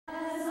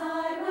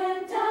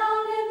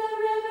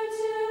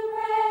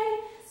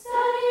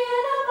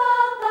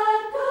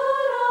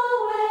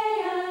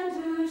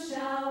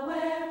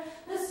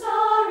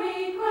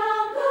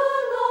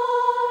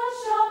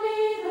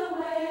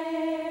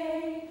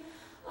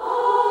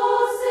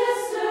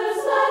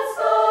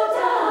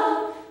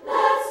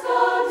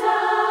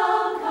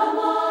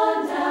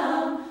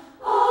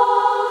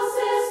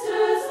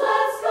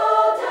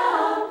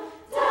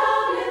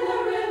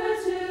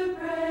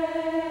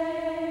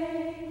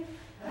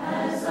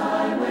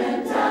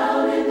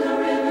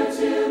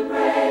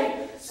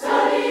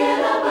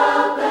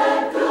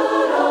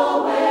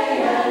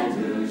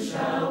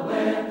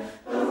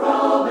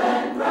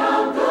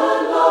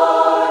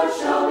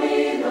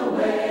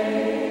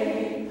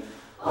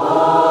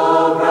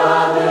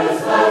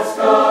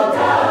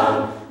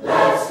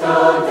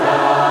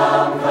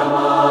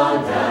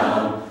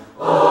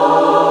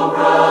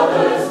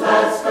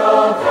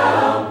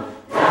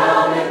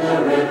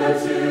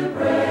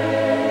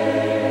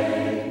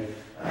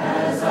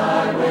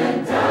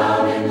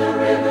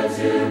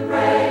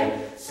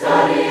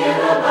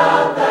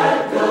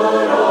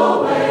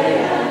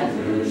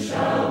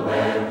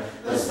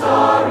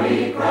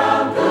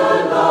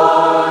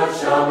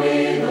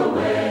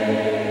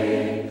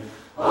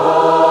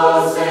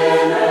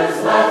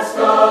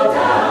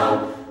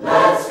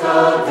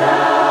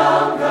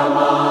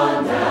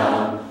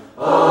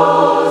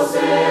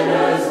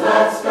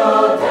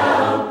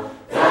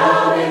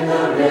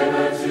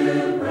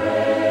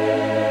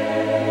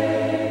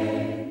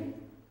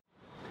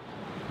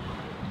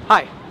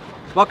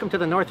Welcome to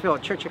the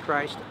Northfield Church of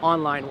Christ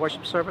online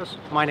worship service.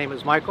 My name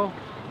is Michael,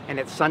 and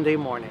it's Sunday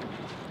morning.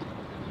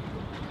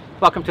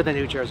 Welcome to the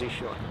New Jersey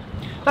Shore.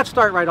 Let's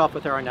start right off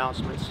with our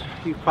announcements.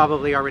 You've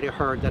probably already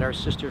heard that our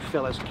sister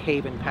Phyllis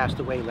Caven passed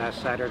away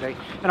last Saturday,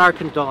 and our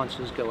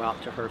condolences go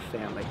out to her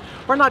family.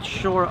 We're not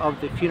sure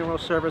of the funeral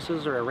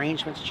services or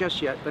arrangements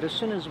just yet, but as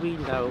soon as we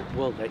know,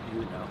 we'll let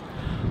you know.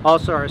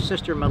 Also, our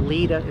sister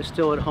Melita is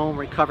still at home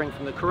recovering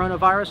from the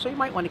coronavirus, so you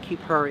might want to keep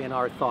her in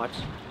our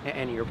thoughts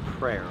and your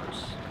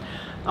prayers.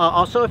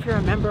 Also, if you're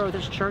a member of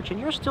this church and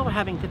you're still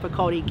having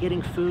difficulty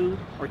getting food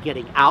or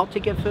getting out to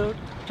get food,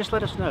 just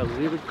let us know.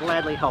 We would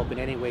gladly help in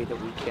any way that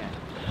we can.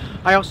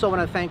 I also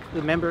want to thank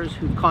the members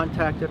who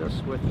contacted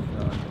us with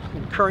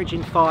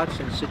encouraging thoughts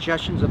and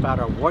suggestions about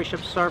our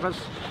worship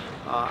service.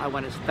 I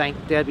want to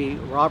thank Debbie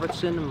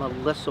Robertson and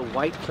Melissa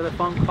White for the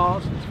phone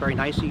calls. It's very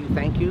nice of you,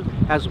 thank you,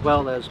 as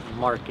well as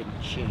Mark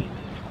and Jean.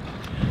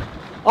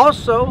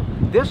 Also,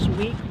 this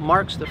week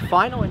marks the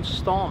final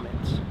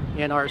installment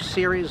in our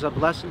series of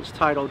lessons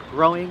titled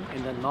Growing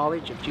in the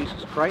Knowledge of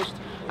Jesus Christ.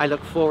 I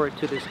look forward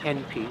to this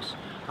end piece.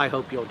 I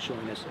hope you'll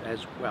join us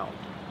as well.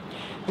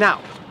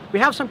 Now, we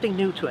have something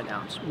new to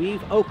announce.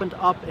 We've opened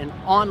up an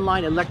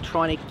online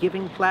electronic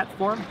giving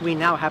platform. We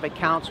now have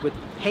accounts with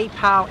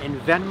PayPal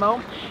and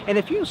Venmo. And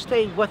if you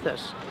stay with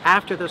us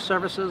after the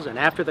services and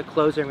after the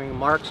closing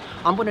remarks,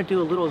 I'm going to do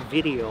a little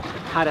video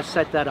how to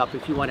set that up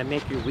if you want to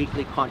make your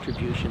weekly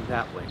contribution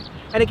that way.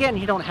 And again,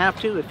 you don't have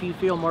to. If you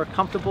feel more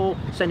comfortable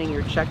sending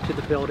your check to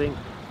the building,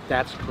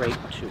 that's great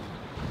too.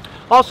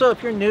 Also,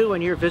 if you're new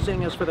and you're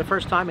visiting us for the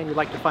first time and you'd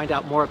like to find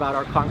out more about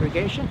our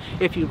congregation,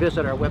 if you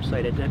visit our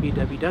website at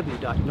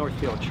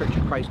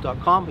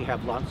www.northfieldchurchofchrist.com, we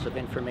have lots of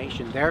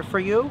information there for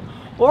you.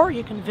 Or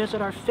you can visit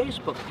our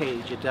Facebook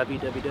page at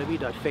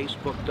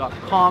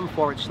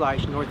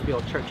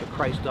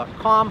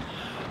www.facebook.com/northfieldchurchofchrist.com,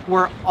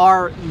 where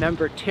our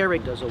member Terry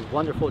does a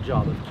wonderful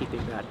job of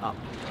keeping that up.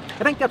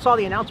 I think that's all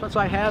the announcements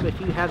I have.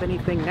 If you have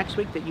anything next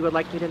week that you would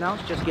like me to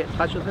announce, just get in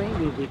touch with me.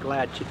 We'd be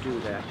glad to do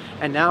that.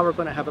 And now we're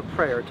going to have a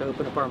prayer to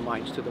open up our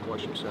minds to the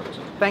worship service.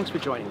 Thanks for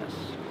joining us.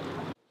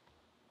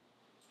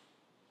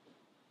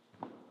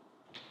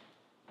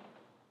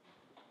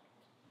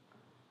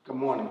 Good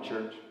morning,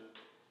 church.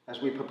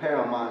 As we prepare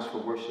our minds for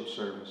worship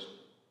service,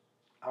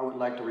 I would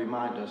like to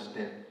remind us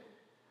that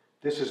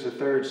this is the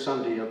third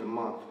Sunday of the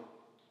month.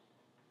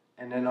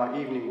 And in our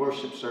evening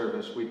worship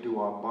service, we do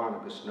our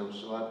Barnabas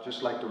notes. So I'd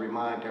just like to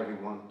remind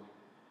everyone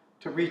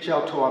to reach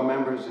out to our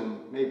members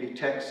and maybe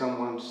text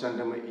someone, send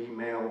them an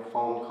email,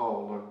 phone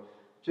call, or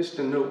just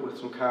a note with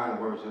some kind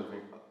words of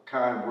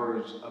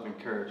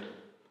encouragement.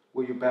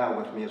 Will you bow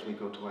with me as we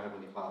go to our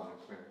Heavenly Father in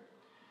prayer?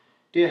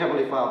 Dear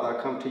Heavenly Father,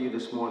 I come to you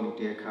this morning,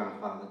 dear kind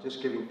Father, just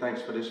giving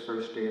thanks for this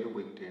first day of the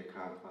week, dear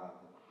kind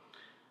Father.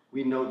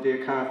 We know,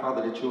 dear kind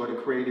Father, that you are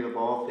the creator of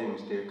all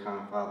things, dear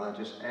kind Father. I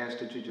just ask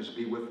that you just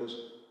be with us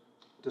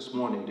this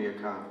morning, dear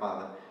kind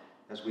Father,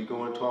 as we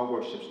go into our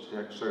worship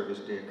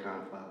service, dear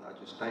kind Father. I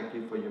just thank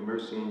you for your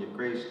mercy and your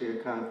grace,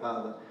 dear kind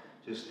Father.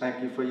 Just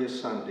thank you for your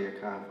Son, dear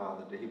kind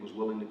Father, that he was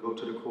willing to go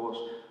to the cross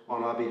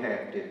on our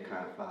behalf, dear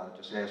kind Father.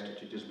 Just ask that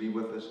you just be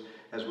with us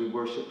as we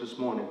worship this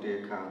morning,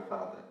 dear kind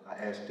Father. I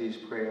ask these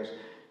prayers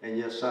in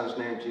your Son's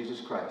name,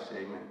 Jesus Christ.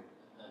 Amen.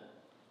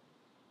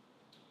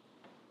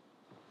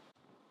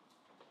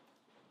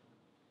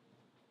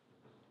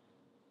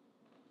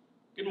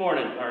 Good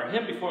morning. Our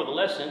hymn before the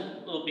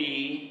lesson will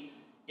be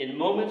In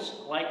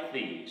Moments Like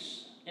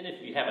These. And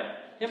if you have a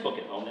hymn book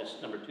at home,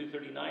 it's number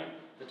 239.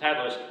 The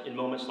title is In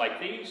Moments Like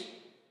These.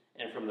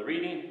 And from the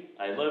reading,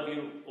 I love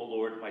you, O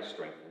Lord, my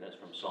strength. And that's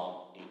from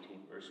Psalm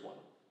 18, verse 1.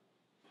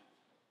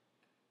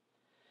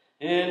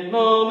 In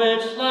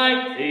moments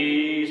like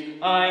these,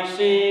 I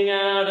sing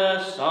out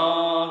a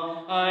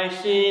song. I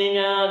sing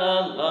out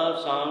a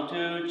love song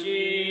to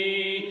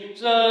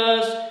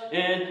Jesus.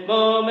 In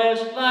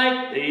moments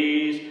like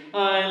these,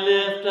 I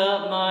lift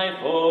up my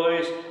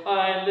voice.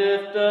 I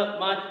lift up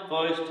my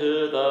voice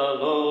to the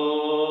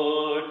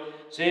Lord,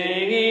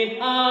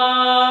 singing,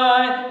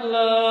 I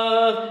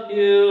love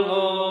you,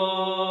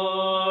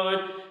 Lord.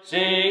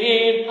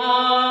 Singing,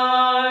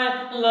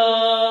 I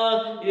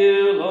love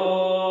you,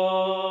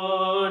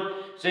 Lord.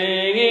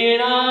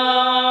 Singing,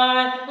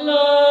 I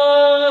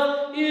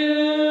love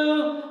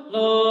you,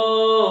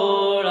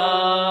 Lord.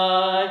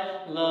 I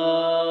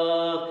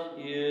love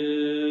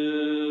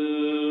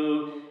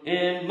you.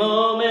 In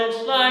moments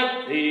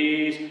like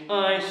these,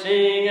 I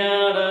sing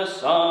out a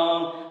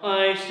song.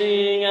 I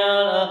sing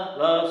out a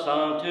love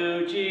song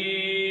to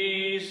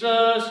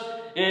Jesus.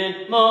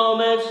 In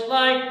moments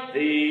like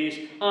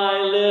these, I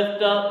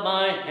lift up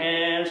my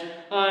hands.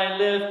 I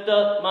lift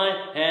up my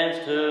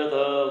hands to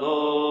the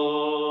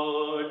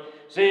Lord,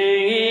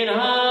 singing,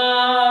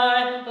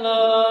 I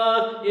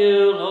love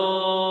you,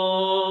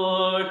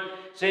 Lord.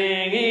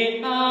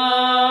 Singing,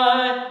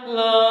 I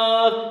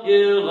love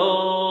you,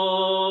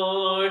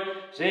 Lord.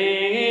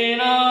 Singing,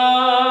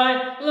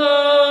 I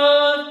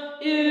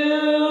love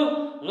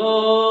you,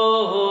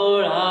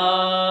 Lord.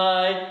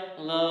 I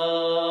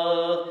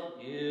love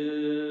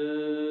you.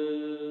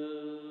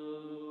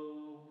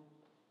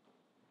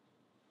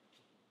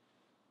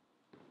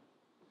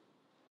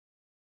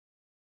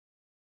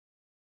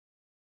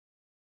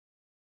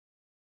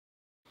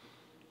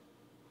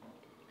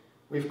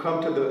 We've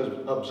come to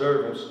the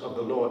observance of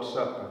the Lord's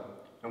Supper,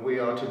 and we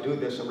are to do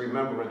this in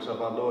remembrance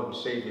of our Lord and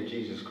Savior,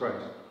 Jesus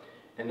Christ.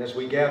 And as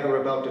we gather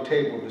about the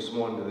table this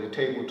morning, the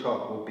table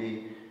talk will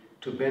be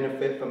to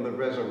benefit from the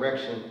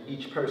resurrection.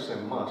 Each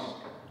person must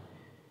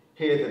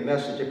hear the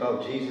message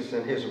about Jesus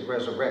and his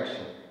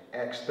resurrection.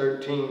 Acts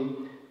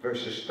 13,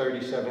 verses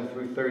 37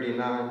 through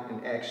 39,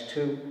 and Acts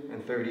 2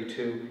 and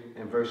 32,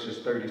 and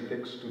verses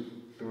 36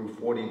 through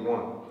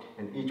 41.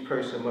 And each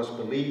person must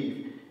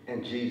believe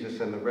in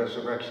Jesus and the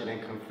resurrection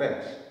and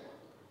confess.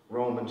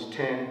 Romans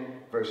 10,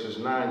 verses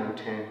 9 and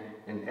 10,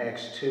 and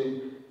Acts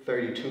 2,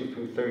 32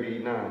 through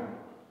 39.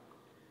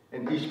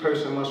 And each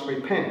person must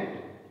repent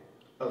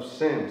of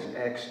sins.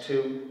 Acts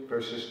 2,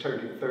 verses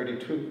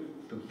 32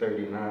 through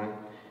 39.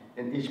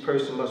 And each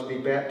person must be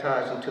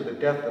baptized into the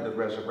death of the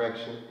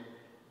resurrection.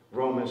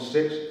 Romans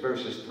 6,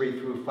 verses 3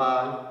 through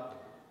 5.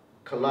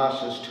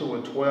 Colossians 2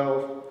 and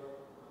 12.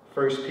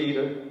 1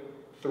 Peter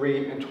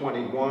 3 and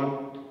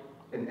 21.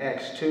 And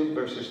Acts 2,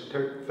 verses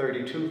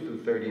 32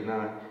 through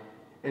 39.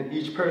 And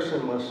each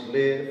person must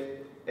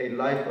live a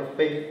life of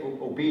faithful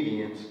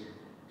obedience.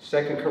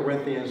 2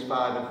 Corinthians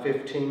 5 and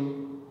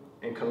 15,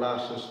 and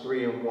Colossians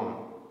 3 and 1.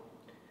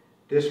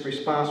 This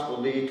response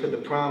will lead to the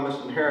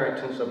promised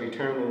inheritance of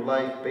eternal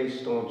life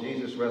based on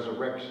Jesus'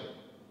 resurrection.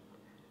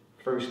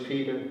 1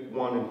 Peter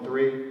 1 and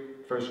 3,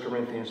 1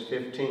 Corinthians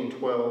 15,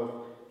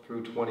 12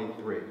 through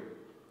 23.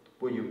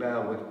 Will you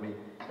bow with me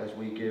as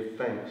we give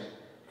thanks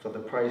for the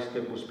price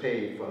that was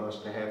paid for us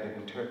to have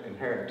the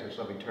inheritance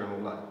of eternal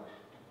life?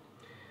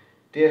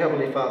 Dear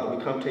Heavenly Father,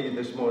 we come to you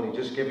this morning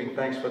just giving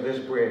thanks for this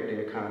bread,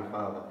 dear kind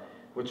Father,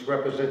 which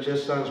represents your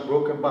Son's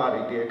broken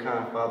body, dear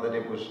kind Father,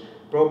 that was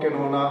broken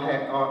on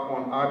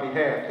our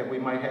behalf, that we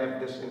might have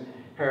this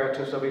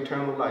inheritance of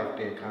eternal life,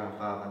 dear kind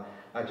Father.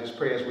 I just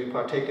pray as we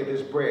partake of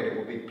this bread, it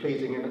will be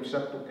pleasing and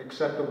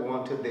acceptable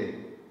unto thee.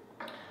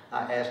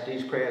 I ask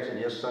these prayers in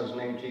your Son's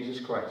name,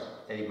 Jesus Christ.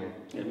 Amen.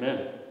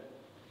 Amen.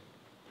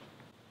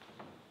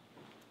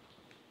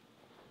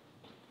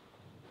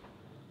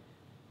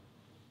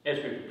 As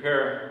we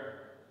prepare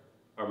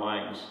our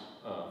minds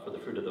for the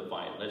fruit of the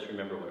vine, let's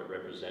remember what it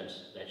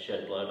represents, that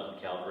shed blood on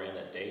Calvary on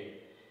that day,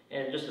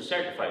 and just the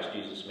sacrifice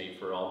Jesus made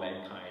for all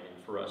mankind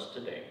and for us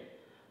today.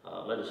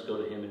 Let us go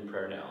to him in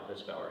prayer now.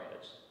 Let's bow our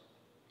heads.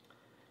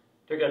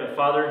 Dear God and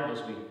Father,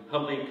 as we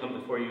humbly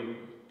come before you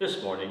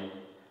this morning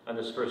on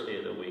this first day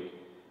of the week,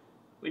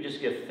 we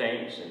just give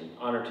thanks and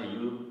honor to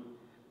you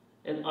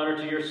and honor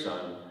to your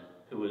Son,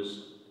 who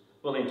was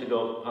willing to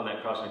go upon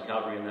that cross on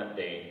Calvary on that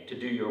day to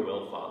do your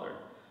will, Father,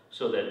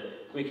 so that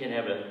we can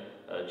have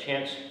a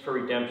chance for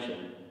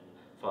redemption,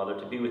 Father,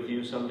 to be with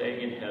you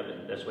someday in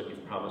heaven. That's what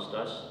you've promised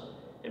us.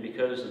 And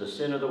because of the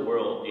sin of the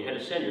world, you had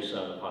to send your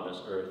Son upon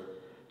this earth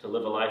to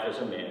live a life as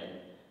a man,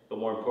 but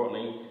more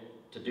importantly,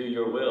 to do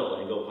your will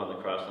and go upon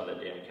the cross on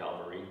that day on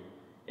Calvary.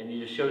 And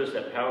you just showed us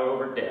that power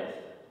over death,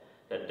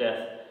 that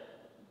death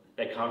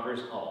that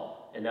conquers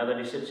all. And now that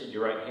he sits at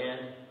your right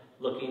hand,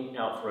 looking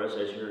out for us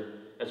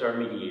as our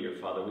mediator,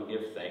 Father, we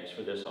give thanks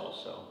for this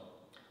also.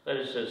 Let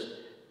us just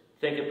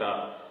think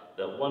about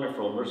the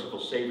wonderful,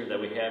 merciful Savior that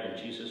we have in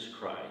Jesus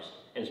Christ.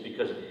 And it's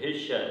because of his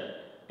shed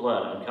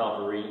blood on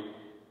Calvary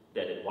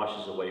that it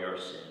washes away our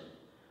sin.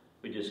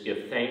 We just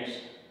give thanks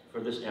for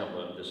this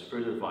emblem, this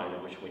fruit of the vine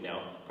in which we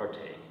now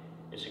partake.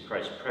 It's in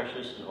Christ's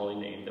precious and holy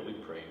name that we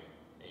pray.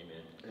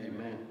 Amen.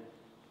 Amen.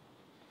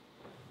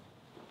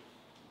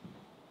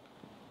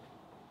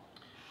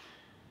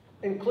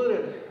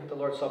 Included at the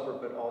Lord's Supper,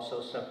 but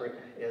also separate,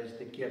 is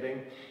the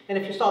giving. And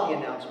if you saw the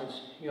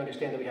announcements, you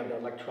understand that we have the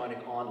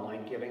electronic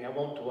online giving. I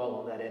won't dwell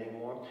on that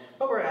anymore,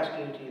 but we're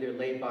asking you to either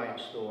lay by in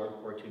store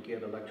or to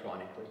give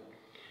electronically.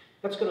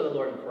 Let's go to the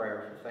Lord in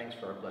prayer for thanks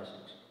for our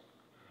blessings.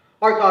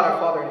 Our God, our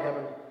Father in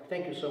heaven,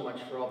 thank you so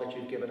much for all that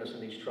you've given us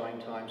in these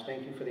trying times.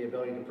 Thank you for the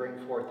ability to bring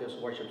forth this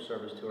worship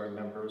service to our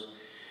members.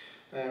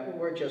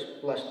 We're just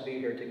blessed to be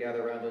here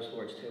together around this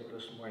Lord's table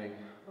this morning.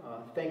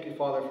 Thank you,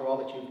 Father, for all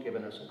that you've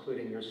given us,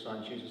 including your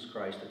Son, Jesus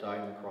Christ, to die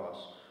on the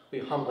cross. We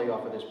humbly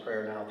offer this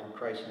prayer now through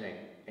Christ's name.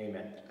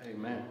 Amen.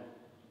 Amen.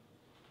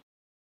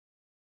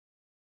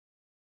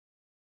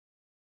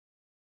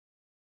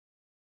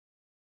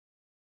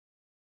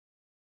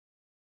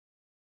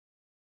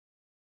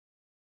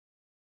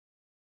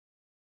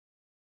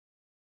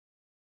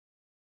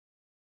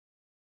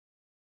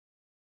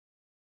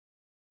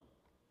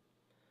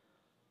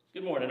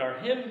 Good morning. Our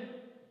hymn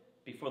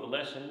before the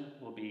lesson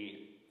will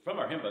be from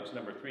our hymn books,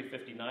 number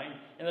 359,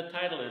 and the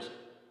title is,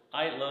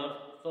 I Love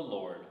the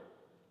Lord.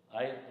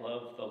 I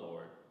love the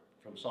Lord.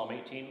 From Psalm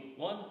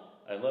 18:1,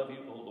 I love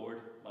you, O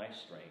Lord, my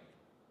strength.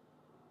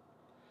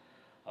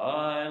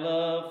 I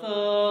love the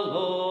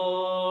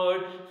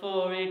Lord,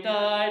 for he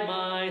died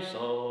my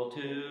soul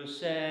to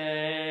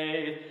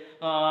save.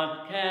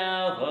 On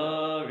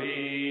Calvary,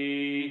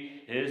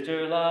 his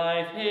dear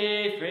life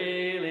he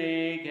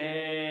freely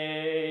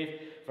gave.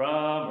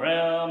 From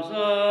realms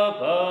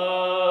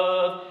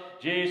above,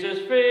 Jesus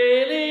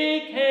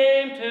freely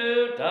came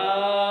to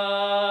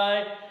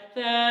die,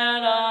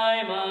 that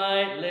I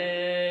might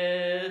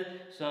live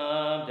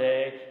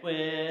someday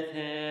with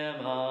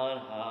him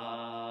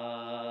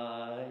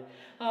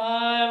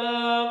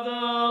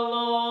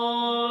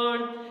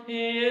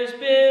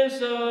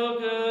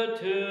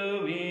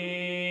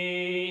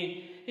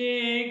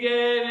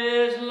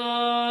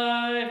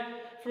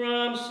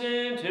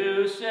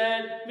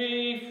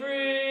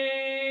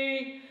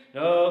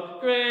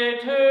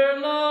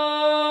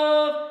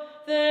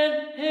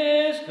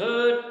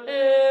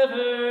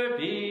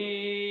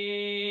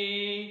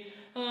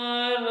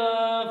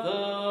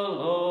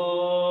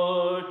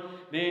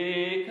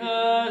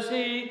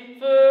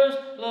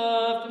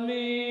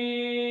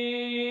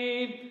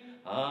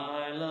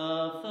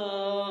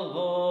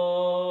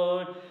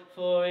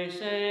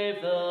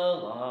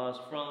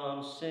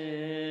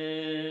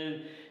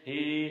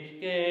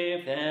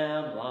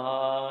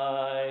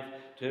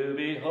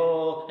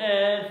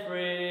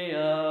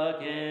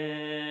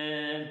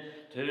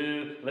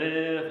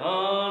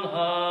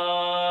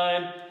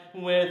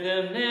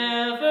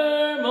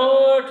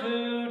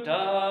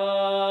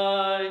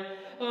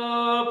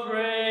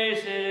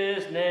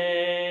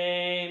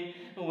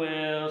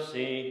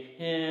me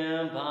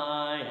him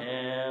by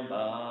and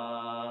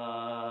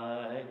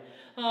by.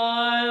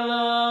 I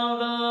love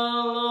the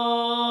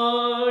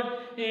Lord,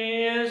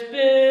 he has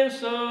been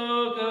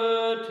so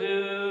good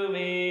to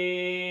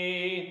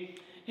me.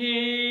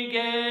 He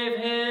gave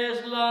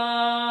his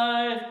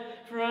life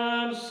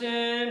from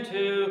sin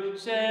to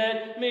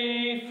set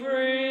me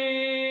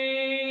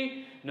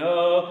free.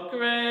 No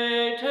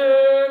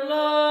greater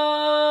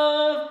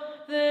love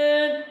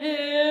than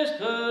his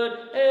could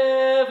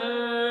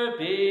ever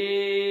be.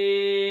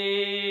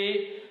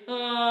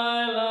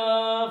 I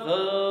love the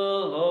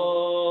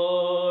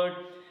Lord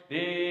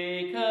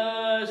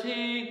because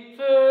he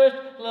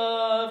first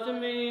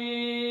loved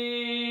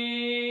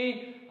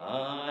me.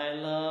 I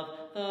love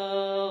the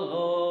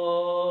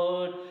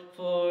Lord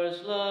for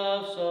his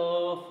love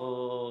so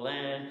full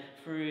and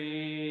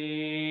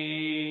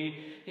free.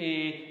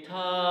 He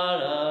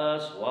taught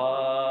us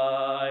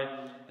why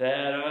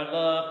that our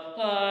love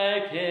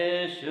like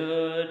his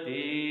should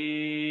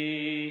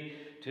be,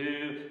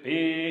 to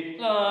be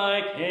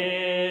like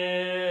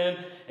him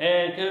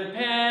and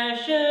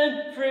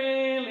compassion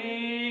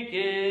freely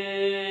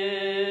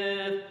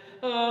give.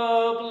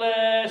 Oh,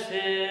 bless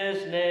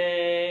his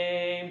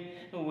name,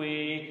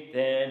 we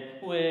then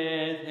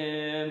with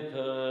him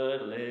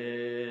could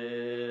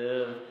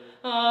live.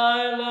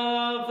 I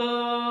love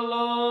the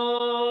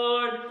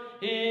Lord,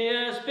 he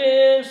has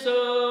been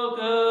so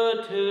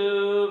good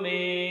to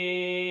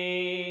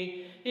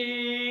me.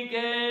 He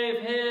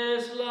gave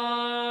his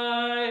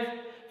life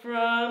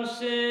from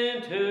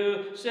sin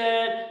to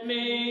set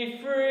me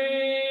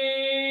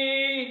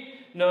free.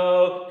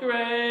 No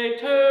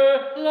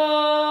greater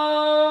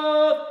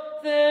love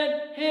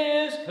than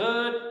his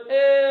could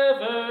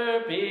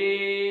ever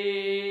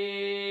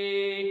be.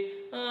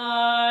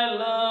 I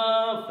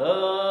love the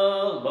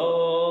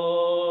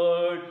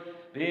Lord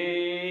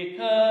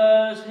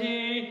because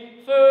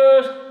he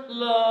first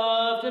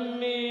loved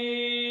me.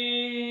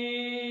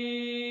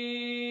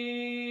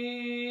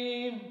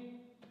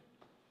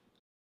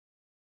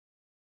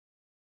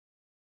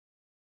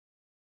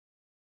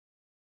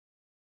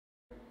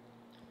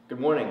 Good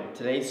morning.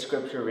 Today's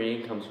scripture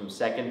reading comes from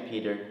 2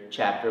 Peter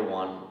chapter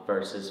 1,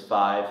 verses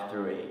 5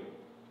 through 8.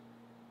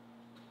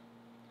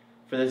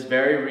 For this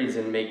very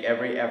reason, make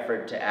every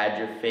effort to add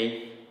your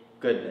faith,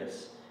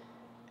 goodness,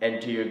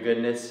 and to your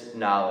goodness,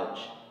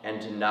 knowledge,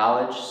 and to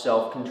knowledge,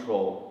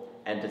 self-control,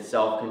 and to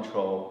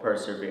self-control,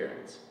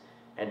 perseverance,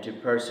 and to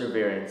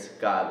perseverance,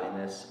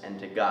 godliness, and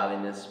to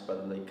godliness,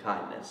 brotherly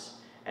kindness,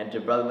 and to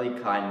brotherly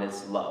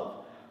kindness, love.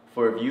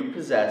 For if you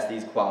possess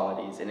these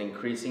qualities in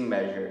increasing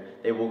measure,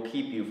 they will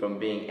keep you from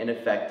being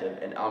ineffective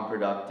and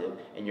unproductive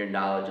in your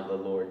knowledge of the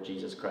Lord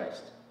Jesus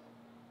Christ.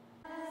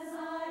 As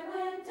I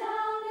went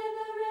down in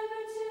the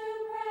river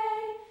to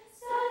pray,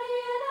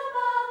 studying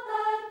about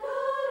that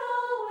good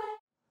old way.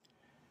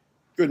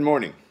 Good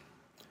morning.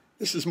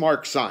 This is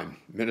Mark Syme,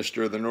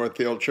 minister of the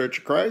Northfield Church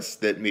of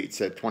Christ that meets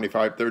at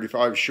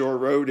 2535 Shore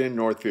Road in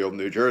Northfield,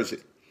 New Jersey.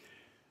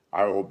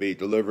 I will be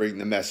delivering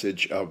the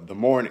message of the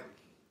morning.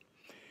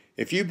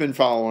 If you've been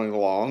following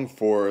along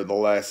for the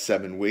last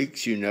 7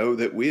 weeks, you know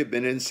that we have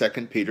been in 2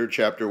 Peter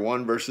chapter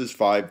 1, verses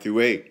 5 through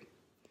 8.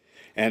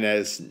 And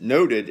as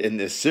noted in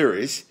this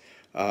series,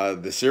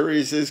 the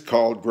series is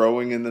called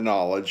Growing in the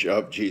Knowledge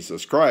of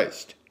Jesus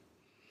Christ.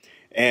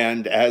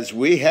 And as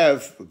we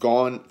have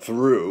gone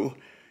through,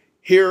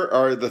 here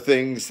are the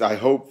things I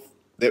hope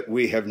that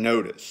we have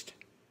noticed.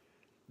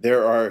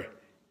 There are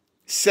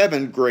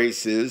 7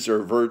 graces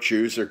or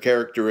virtues or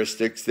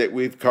characteristics that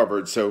we've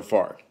covered so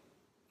far.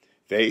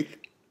 Faith,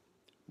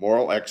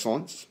 moral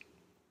excellence,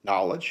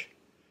 knowledge,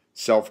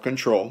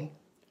 self-control,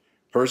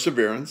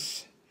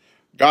 perseverance,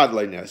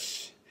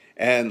 godliness,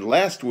 and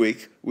last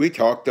week we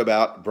talked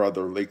about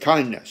brotherly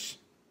kindness.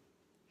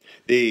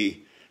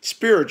 The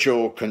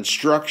spiritual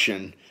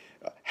construction,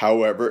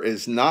 however,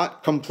 is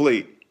not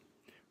complete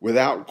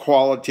without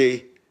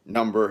quality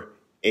number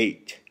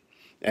 8,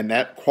 and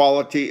that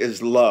quality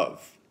is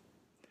love.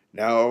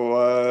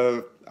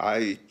 Now,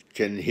 I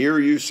can hear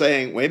you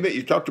saying, wait a minute,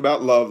 you talked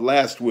about love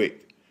last week.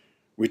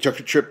 We took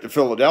a trip to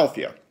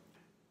Philadelphia,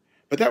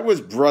 but that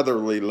was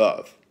brotherly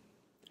love.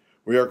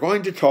 We are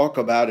going to talk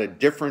about a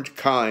different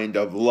kind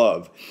of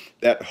love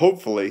that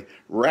hopefully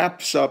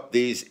wraps up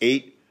these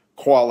 8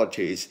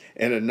 qualities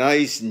in a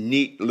nice,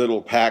 neat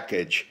little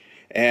package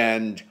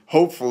and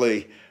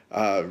hopefully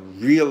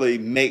really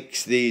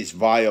makes these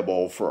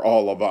viable for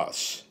all of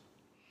us.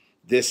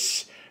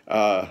 This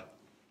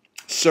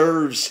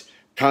serves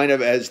kind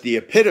of as the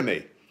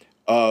epitome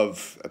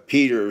of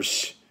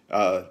Peter's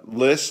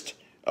list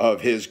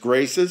of his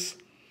graces.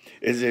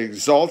 Is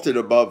exalted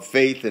above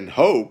faith and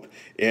hope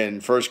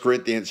in 1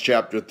 Corinthians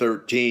chapter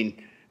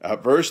 13,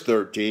 verse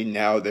 13.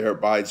 Now there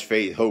abides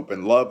faith, hope,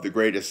 and love. The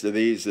greatest of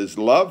these is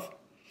love.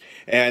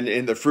 And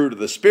in the fruit of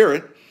the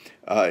Spirit,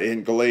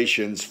 in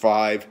Galatians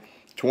 5,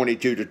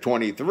 22 to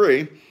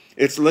 23,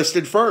 it's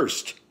listed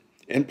first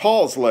in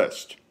Paul's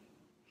list.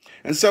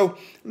 And so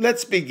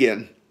let's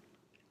begin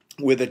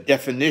with a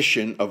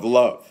definition of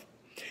love.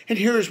 And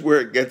here's where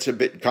it gets a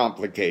bit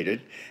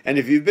complicated. And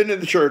if you've been in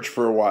the church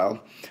for a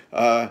while,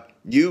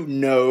 you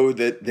know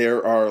that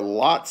there are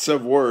lots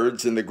of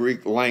words in the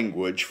Greek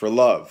language for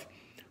love.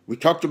 We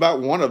talked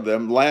about one of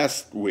them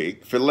last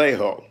week,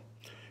 phileo.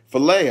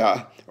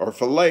 Philia, or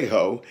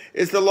phileo,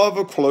 is the love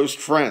of close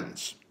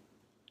friends.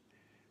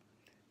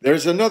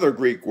 There's another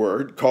Greek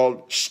word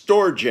called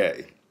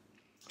storge.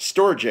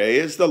 Storge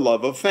is the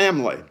love of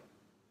family.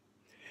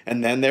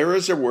 And then there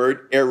is a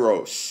word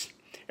eros.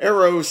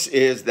 Eros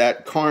is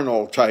that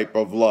carnal type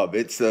of love.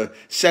 It's the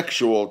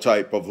sexual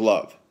type of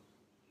love.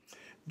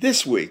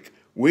 This week,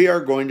 we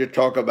are going to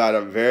talk about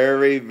a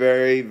very,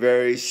 very,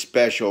 very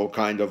special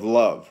kind of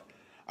love.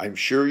 I'm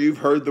sure you've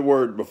heard the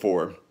word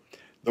before.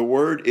 The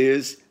word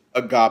is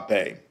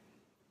agape.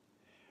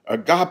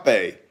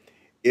 Agape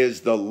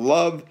is the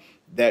love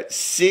that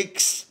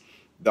seeks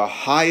the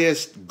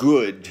highest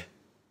good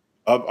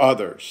of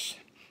others,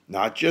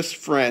 not just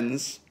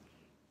friends,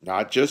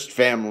 not just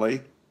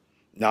family,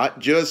 not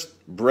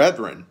just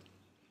brethren,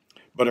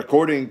 but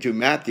according to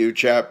Matthew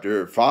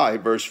chapter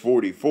 5, verse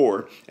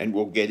 44, and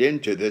we'll get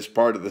into this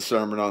part of the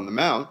Sermon on the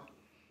Mount,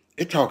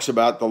 it talks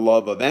about the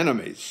love of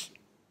enemies.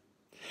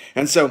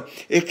 And so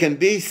it can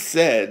be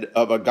said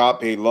of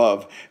agape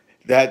love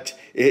that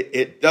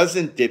it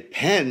doesn't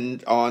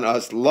depend on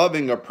us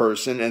loving a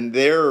person and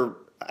their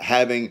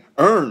having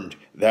earned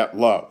that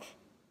love.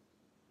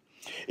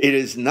 It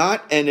is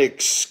not an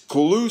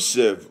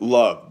exclusive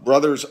love,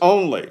 brothers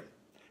only,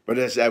 but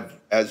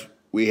as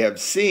we have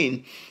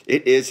seen,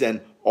 it is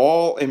an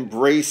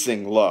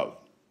all-embracing love.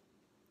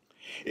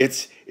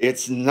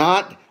 It's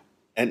not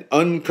an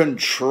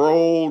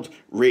uncontrolled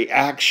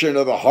reaction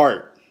of the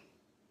heart,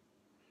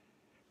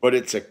 but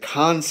it's a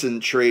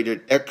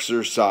concentrated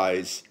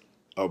exercise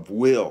of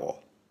will.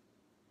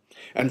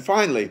 And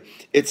finally,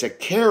 it's a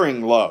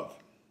caring love,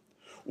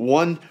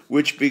 one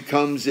which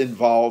becomes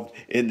involved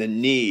in the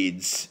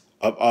needs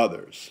of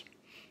others.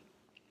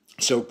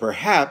 So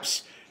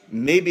perhaps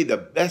maybe the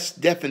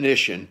best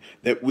definition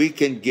that we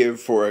can give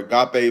for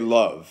agape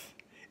love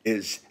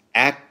is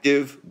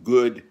active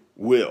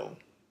goodwill.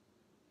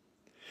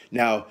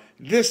 Now,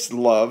 this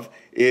love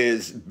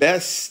is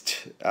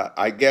best,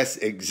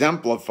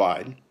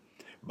 exemplified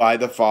by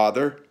the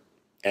Father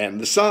and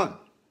the Son.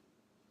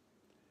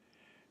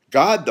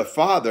 God the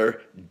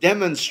Father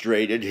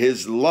demonstrated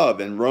his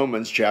love in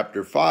Romans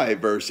chapter 5,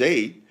 verse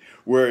 8,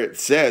 where it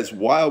says,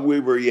 while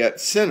we were yet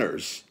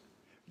sinners,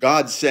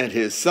 God sent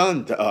his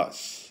Son to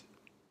us.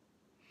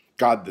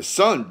 God the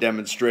Son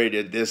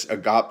demonstrated this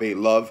agape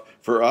love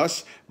for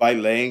us by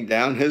laying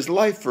down his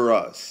life for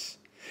us.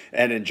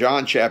 And in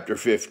John chapter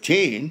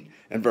 15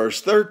 and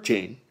verse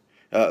 13,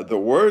 the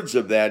words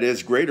of that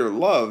is, greater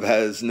love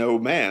has no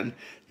man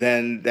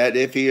than that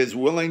if he is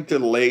willing to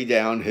lay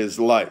down his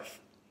life.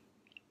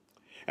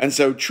 And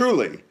so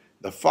truly,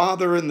 the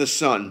Father and the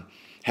Son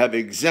have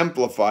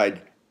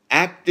exemplified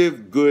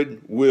active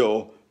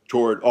goodwill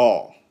toward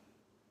all.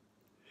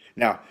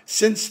 Now,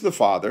 since the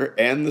Father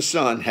and the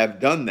Son have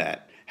done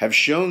that, have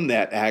shown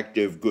that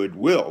active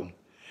goodwill,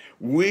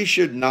 we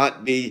should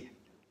not be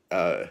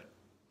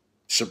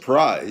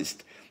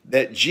surprised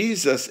that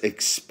Jesus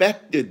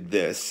expected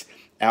this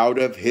out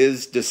of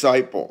his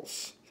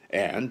disciples.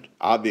 And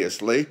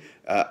obviously,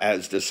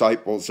 as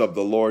disciples of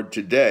the Lord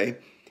today,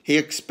 he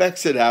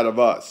expects it out of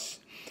us.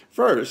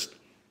 First,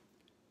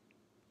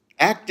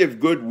 active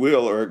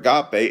goodwill or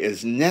agape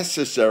is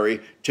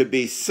necessary to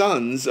be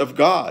sons of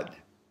God.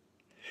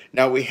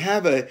 Now we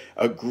have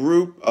a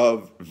group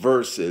of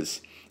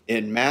verses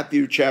in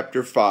Matthew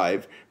chapter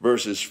 5,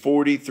 verses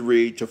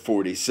 43 to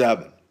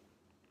 47.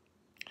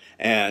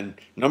 And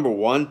number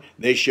one,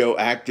 they show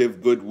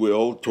active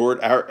goodwill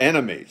toward our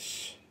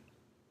enemies.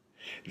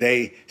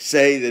 They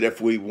say that if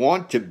we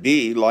want to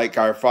be like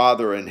our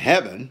Father in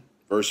heaven,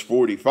 verse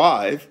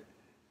 45,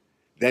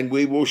 then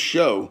we will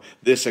show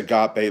this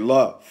agape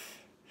love.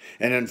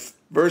 And in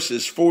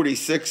verses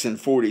 46 and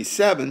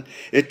 47,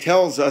 it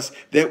tells us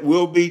that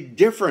we'll be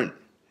different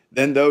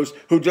than those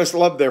who just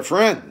love their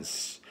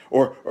friends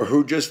or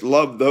who just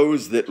love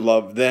those that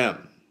love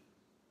them.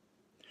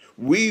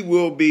 We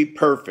will be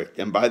perfect,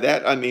 and by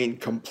that I mean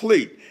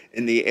complete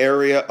in the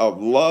area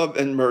of love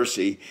and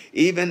mercy,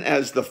 even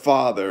as the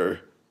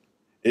Father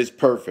is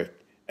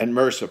perfect and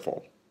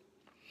merciful.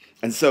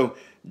 And so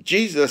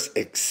Jesus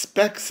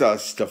expects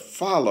us to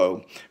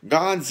follow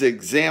God's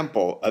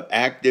example of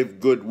active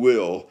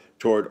goodwill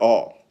toward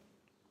all.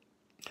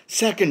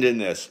 Second in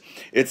this,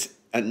 it's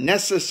a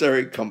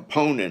necessary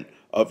component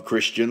of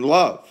Christian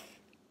love.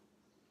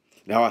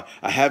 Now,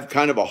 I have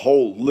kind of a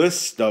whole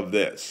list of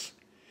this.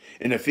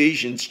 In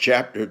Ephesians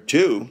chapter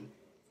 2,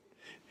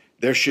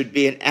 there should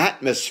be an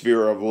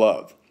atmosphere of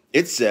love.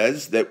 It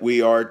says that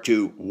we are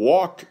to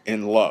walk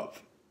in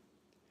love.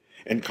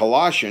 In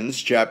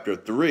Colossians chapter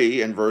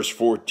 3 and verse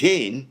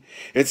 14,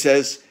 it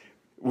says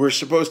we're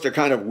supposed to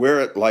kind of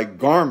wear it like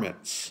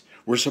garments.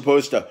 We're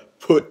supposed to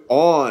put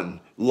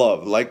on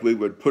love like we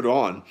would put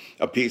on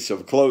a piece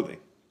of clothing.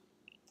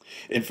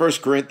 In 1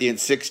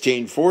 Corinthians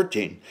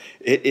 16:14,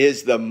 it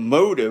is the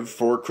motive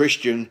for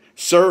Christian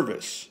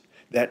service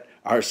that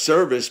our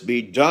service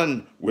be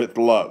done with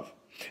love.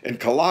 In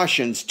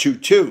Colossians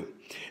 2:2,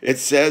 it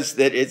says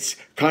that it's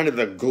kind of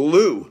the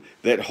glue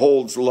that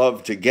holds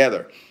love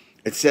together.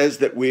 It says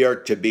that we are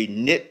to be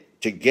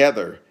knit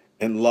together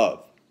in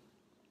love.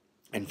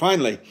 And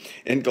finally,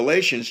 in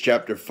Galatians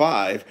chapter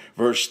 5,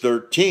 verse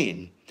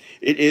 13,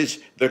 it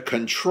is the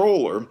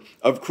controller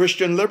of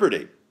Christian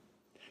liberty.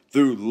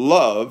 Through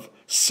love,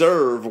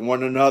 serve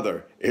one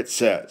another, it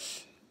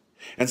says.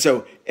 And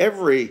so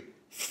every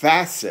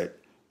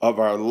facet of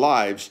our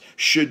lives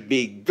should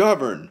be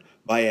governed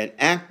by an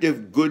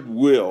active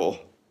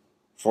goodwill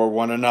for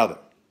one another.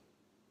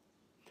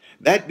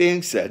 That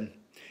being said,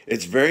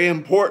 it's very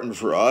important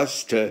for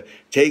us to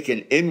take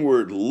an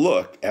inward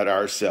look at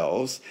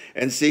ourselves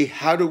and see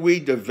how do we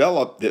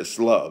develop this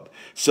love.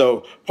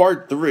 So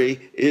part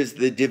 3 is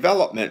the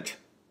development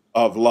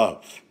of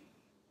love.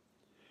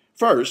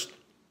 First,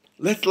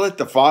 let's let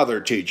the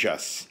Father teach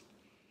us.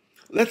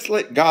 Let's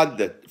let God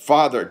the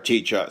Father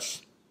teach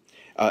us.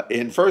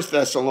 In 1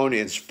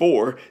 Thessalonians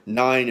 4,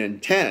 9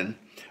 and 10,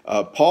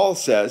 Paul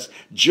says,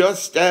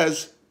 just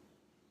as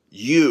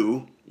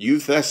you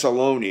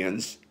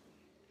Thessalonians,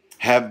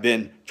 have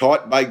been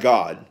taught by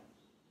God.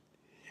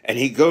 And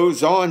he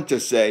goes on to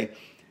say,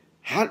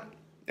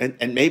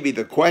 and maybe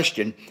the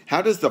question,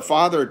 how does the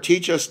Father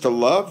teach us to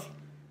love?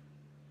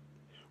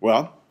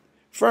 Well,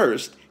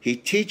 first, he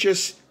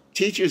teaches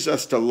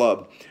us to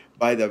love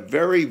by the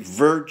very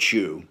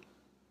virtue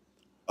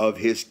of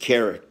his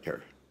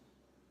character.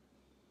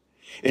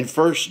 In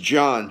 1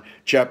 John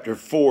chapter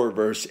 4,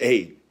 verse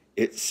 8,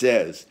 it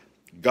says,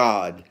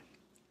 God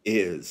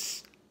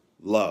is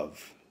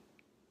love.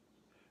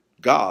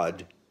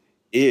 God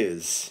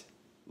is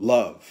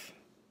love.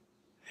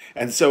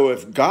 And so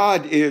if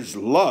God is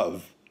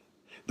love,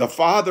 the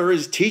Father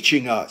is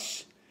teaching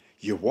us,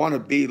 you want to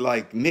be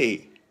like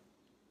me.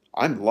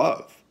 I'm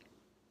love.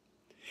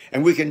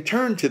 And we can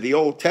turn to the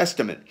Old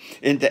Testament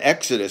into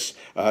Exodus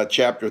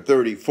chapter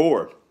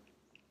 34,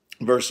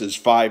 verses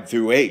 5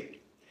 through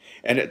 8.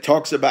 And it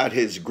talks about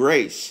his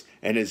grace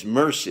and his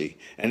mercy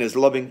and his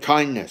loving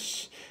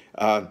kindness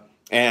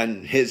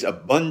and his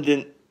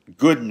abundant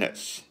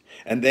goodness.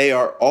 And they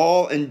are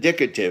all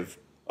indicative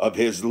of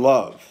his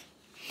love.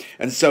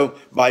 And so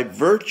by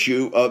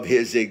virtue of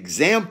his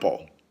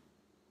example,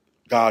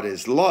 God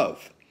is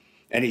love.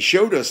 And he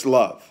showed us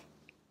love.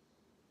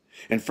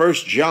 In 1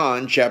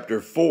 John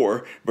chapter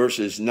 4,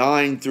 verses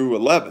 9 through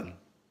 11,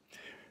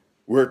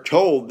 we're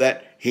told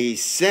that he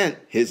sent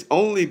his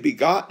only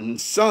begotten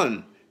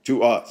Son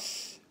to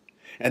us.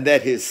 And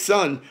that his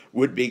Son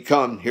would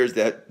become, here's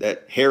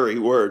that hairy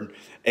word,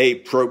 a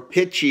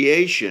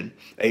propitiation,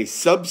 a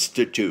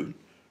substitute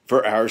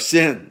for our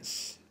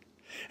sins.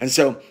 And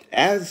so,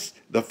 as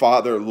the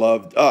Father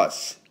loved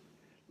us,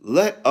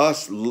 let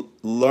us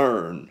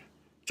learn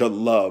to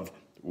love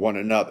one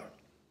another.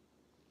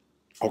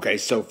 Okay,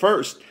 so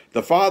first,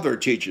 the Father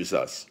teaches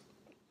us.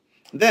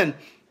 Then,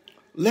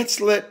 let's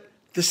let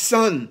the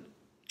Son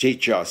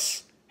teach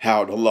us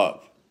how to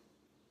love.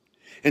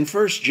 In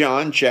 1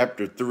 John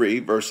chapter 3,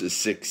 verses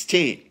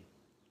 16,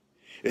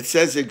 it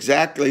says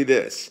exactly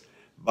this,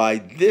 by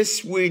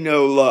this we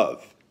know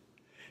love,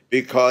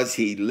 because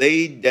he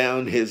laid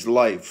down his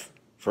life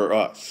for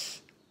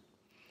us.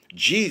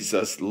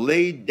 Jesus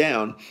laid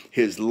down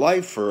his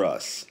life for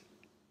us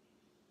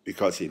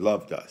because he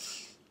loved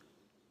us.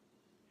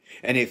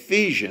 And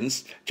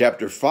Ephesians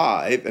chapter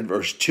 5 and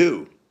verse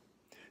 2,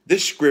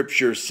 this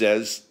scripture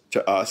says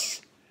to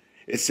us,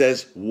 it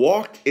says,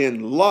 walk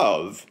in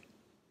love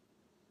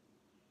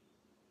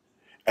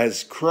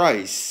as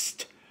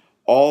Christ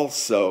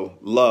also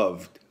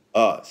loved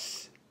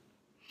us.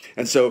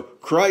 And so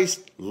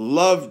Christ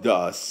loved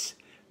us.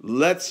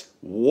 Let's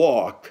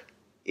walk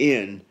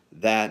in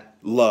that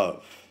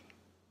love.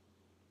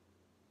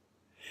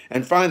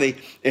 And finally,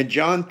 in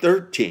John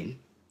 13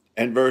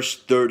 and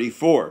verse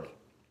 34,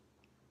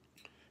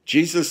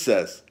 Jesus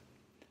says,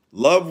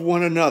 love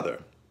one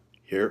another.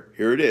 Here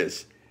it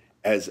is.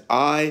 As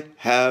I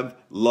have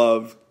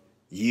loved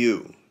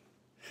you.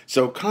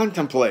 So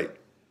contemplate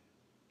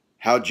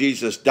how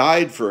Jesus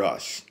died for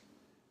us,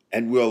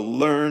 and we'll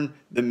learn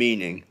the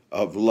meaning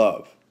of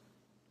love.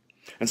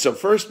 And so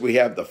first we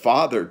have the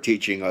Father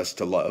teaching us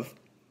to love,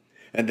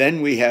 and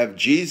then we have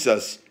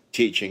Jesus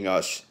teaching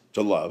us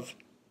to love.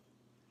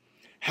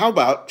 How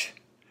about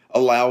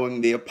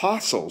allowing the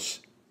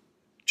apostles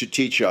to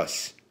teach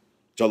us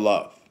to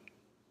love?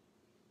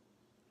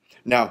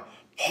 Now,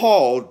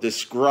 Paul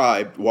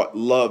described what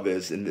love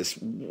is in this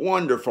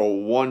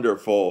wonderful,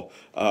 wonderful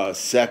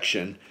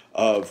section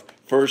of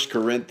 1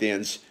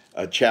 Corinthians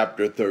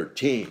chapter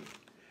 13.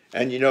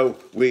 And, you know,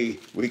 we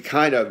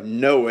kind of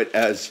know it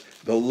as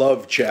the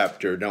love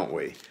chapter, don't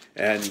we?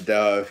 And,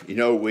 you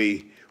know,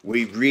 we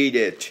read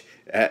it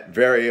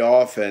very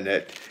often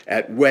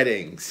at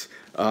weddings.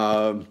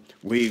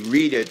 We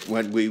read it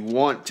when we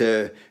want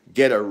to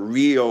get a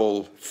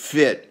real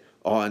fit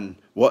on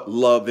what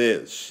love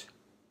is.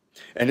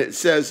 And it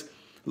says,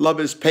 love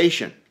is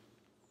patient,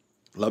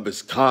 love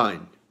is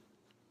kind,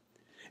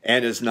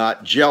 and is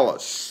not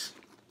jealous.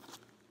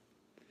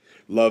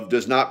 Love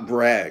does not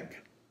brag,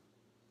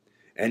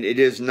 and it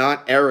is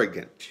not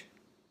arrogant.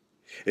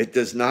 It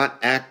does not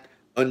act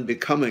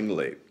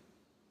unbecomingly.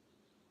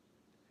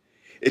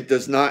 It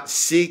does not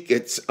seek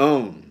its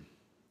own.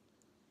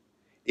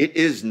 It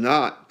is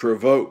not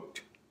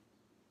provoked.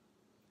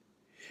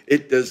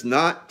 It does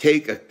not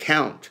take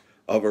account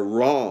of a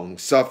wrong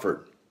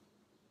suffered.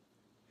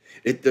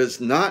 It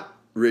does not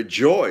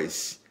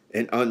rejoice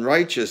in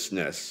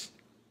unrighteousness,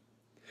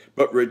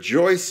 but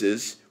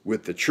rejoices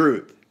with the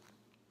truth.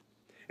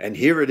 And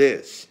here it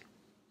is.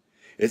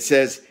 It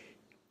says,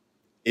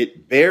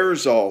 it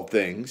bears all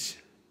things,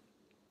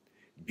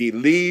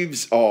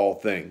 believes all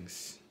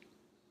things,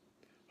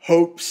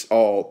 hopes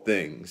all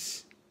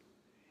things,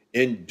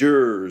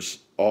 endures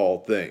all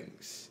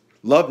things.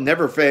 Love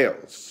never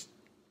fails.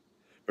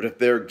 But if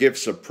there are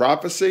gifts of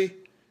prophecy,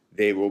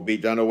 they will be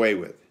done away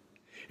with.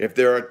 If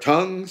there are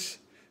tongues,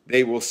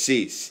 they will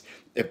cease.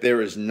 If there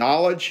is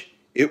knowledge,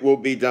 it will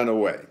be done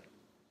away.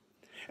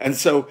 And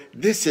so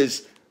this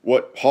is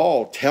what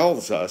Paul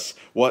tells us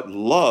what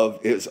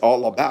love is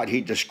all about. He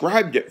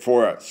described it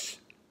for us.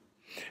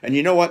 And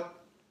you know what?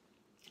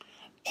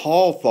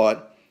 Paul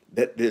thought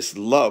that this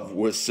love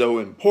was so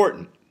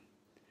important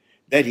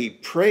that he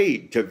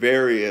prayed to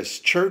various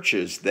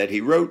churches that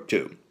he wrote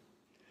to.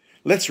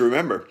 Let's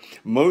remember,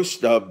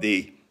 most of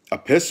the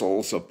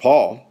epistles of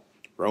Paul,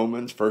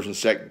 Romans, 1st and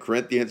 2nd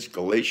Corinthians,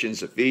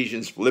 Galatians,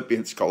 Ephesians,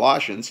 Philippians,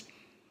 Colossians,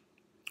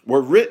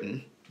 were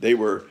written, they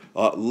were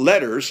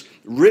letters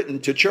written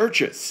to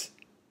churches.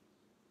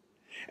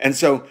 And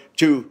so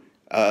to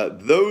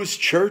those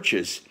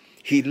churches,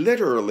 he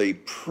literally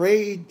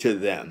prayed to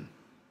them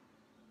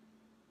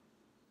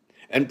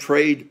and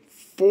prayed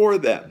for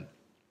them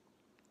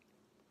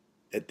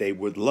that they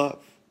would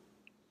love.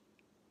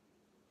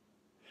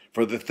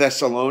 For the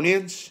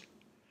Thessalonians,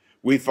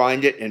 we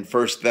find it in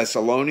 1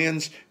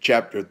 Thessalonians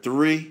chapter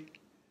 3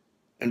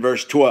 and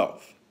verse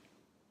 12.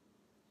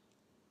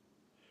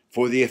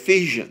 For the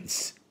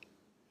Ephesians,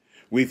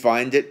 we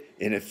find it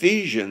in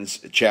Ephesians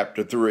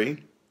chapter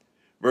 3,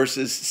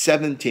 verses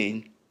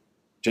 17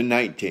 to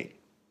 19.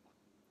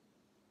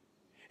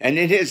 And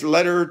in his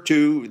letter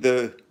to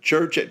the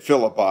church at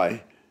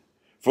Philippi,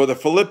 for the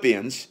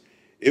Philippians,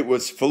 it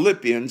was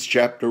Philippians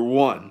chapter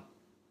 1,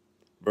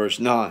 verse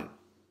 9.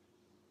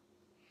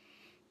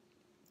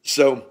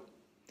 So,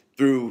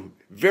 through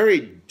very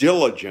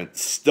diligent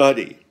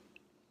study,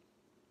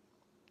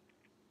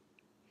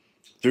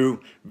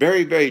 through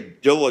very, very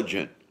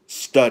diligent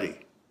study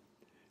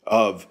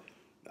of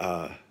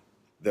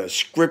the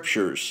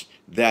scriptures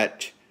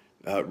that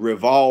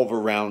revolve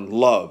around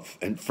love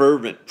and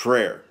fervent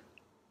prayer,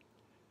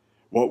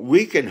 what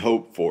we can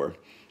hope for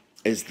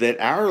is that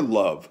our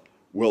love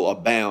will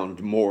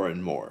abound more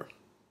and more.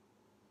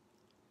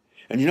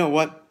 And you know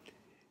what?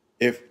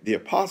 If the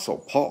Apostle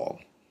Paul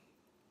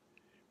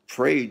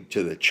prayed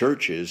to the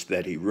churches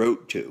that he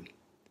wrote to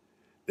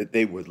that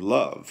they would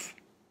love,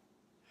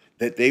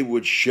 that they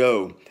would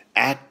show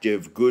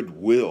active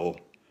goodwill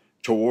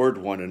toward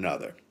one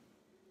another,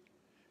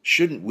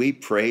 shouldn't we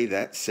pray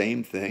that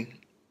same thing?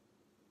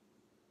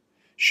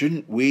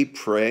 Shouldn't we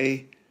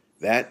pray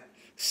that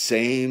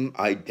same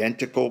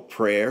identical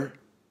prayer,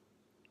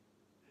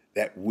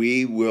 that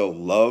we will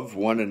love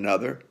one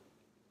another,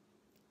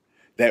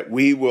 that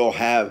we will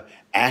have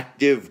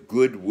active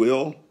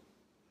goodwill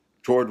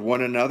toward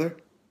one another?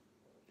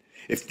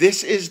 If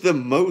this is the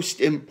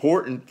most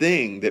important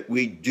thing that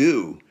we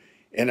do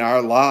in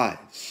our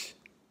lives,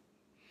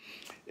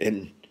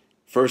 in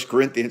 1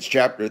 Corinthians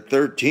chapter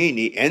 13,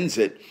 he ends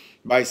it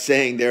by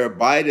saying, there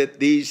abideth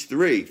these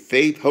three,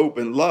 faith, hope,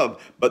 and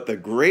love, but the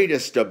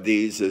greatest of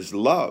these is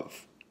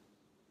love.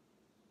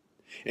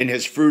 In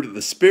his fruit of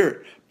the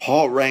Spirit,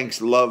 Paul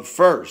ranks love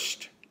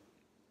first.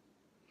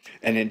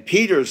 And in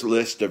Peter's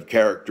list of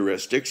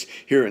characteristics,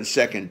 here in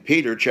 2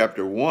 Peter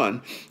chapter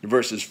 1,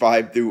 verses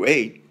 5 through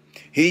 8,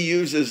 he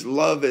uses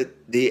love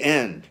at the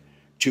end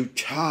to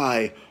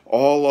tie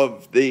all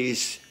of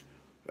these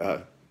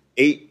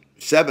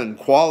 7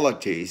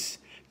 qualities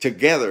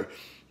together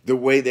the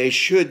way they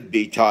should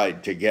be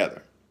tied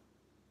together.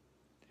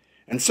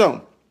 And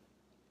so,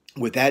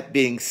 with that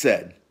being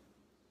said,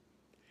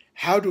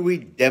 how do we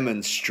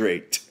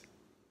demonstrate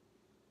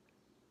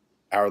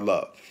our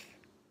love?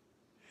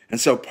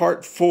 And so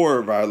part 4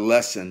 of our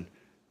lesson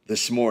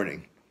this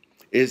morning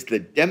is the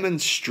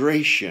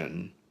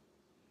demonstration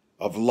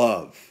of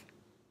love.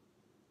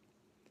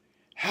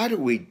 How do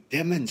we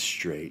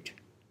demonstrate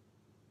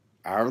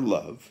our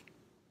love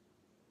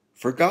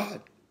for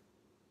God?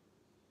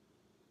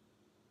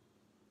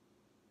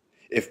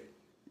 If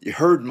you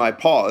heard my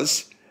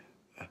pause,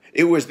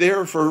 it was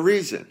there for a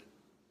reason,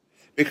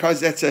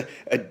 because that's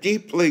a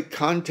deeply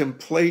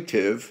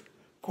contemplative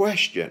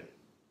question.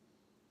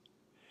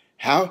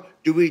 How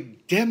do we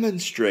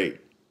demonstrate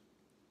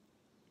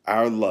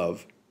our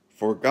love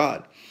for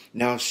God?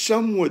 Now,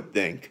 some would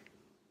think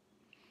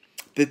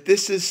that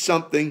this is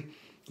something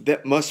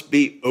that must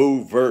be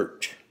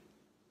overt.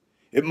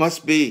 It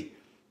must be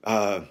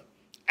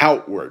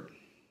outward.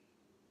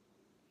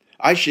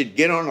 I should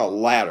get on a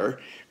ladder,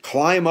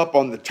 climb up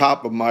on the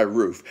top of my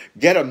roof,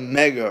 get a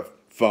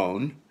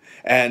megaphone,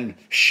 and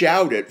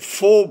shout it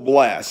full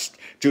blast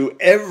to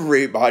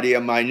everybody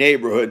in my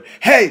neighborhood,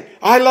 "Hey,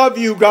 I love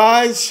you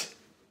guys."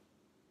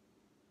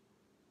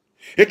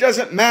 It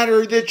doesn't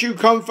matter that you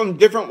come from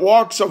different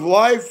walks of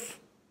life.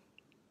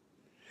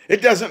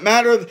 It doesn't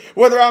matter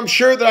whether I'm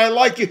sure that I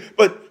like you,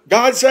 but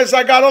God says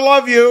I gotta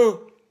love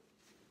you.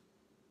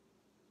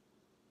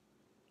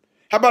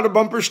 How about a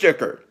bumper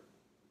sticker?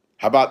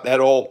 How about that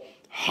old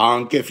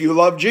honk if you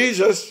love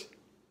Jesus?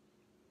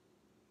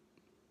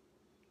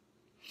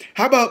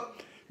 How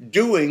about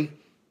doing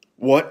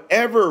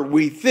whatever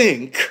we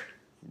think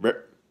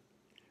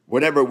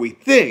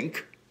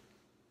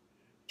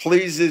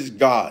pleases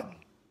God?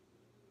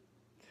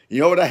 You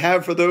know what I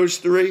have for those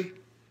three?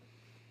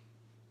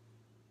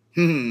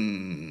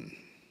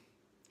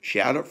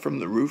 Shout it from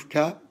the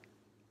rooftop.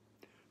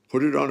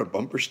 Put it on a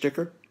bumper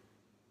sticker.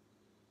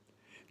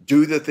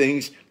 Do the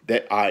things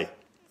that I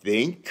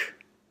think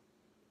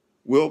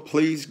will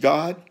please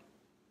God.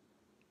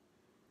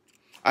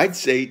 I'd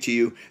say to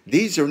you,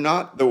 these are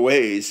not the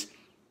ways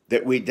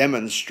that we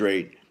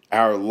demonstrate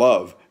our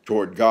love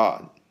toward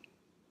God.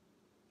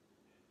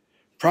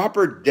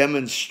 Proper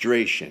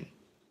demonstration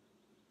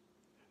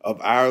of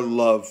our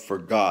love for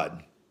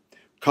God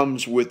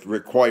comes with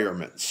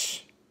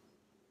requirements.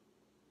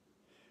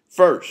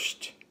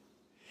 First,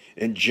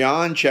 in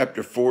John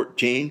chapter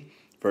 14,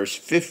 verse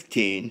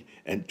 15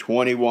 and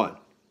 21,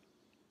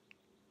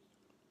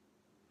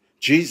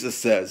 Jesus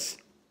says,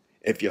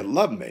 "If you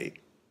love me,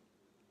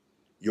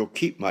 you'll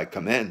keep my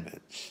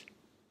commandments."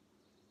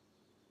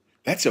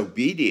 That's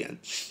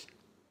obedience.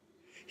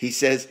 He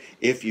says,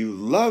 if you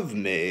love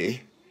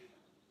me,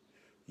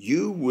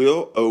 you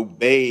will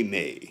obey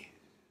me.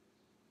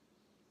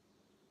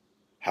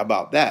 How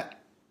about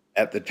that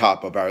at the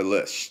top of our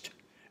list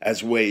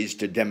as ways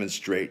to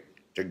demonstrate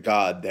to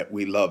God that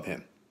we love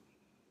him?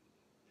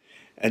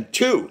 And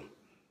two,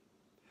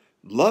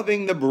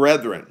 loving the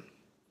brethren.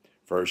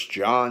 1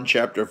 John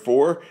chapter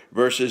 4,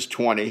 verses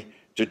 20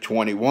 to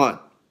 21.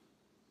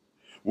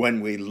 When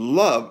we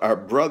love our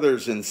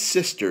brothers and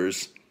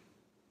sisters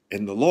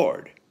in the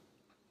Lord,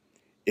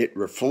 it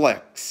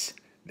reflects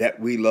that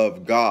we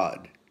love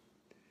God,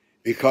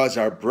 because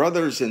our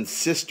brothers and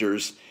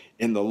sisters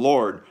in the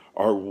Lord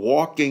are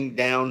walking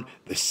down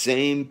the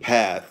same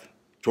path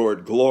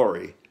toward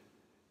glory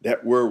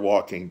that we're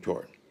walking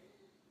toward.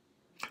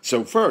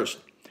 So first,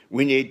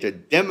 we need to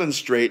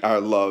demonstrate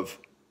our love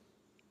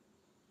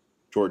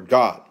toward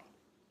God.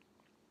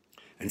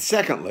 And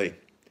secondly,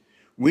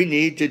 we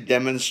need to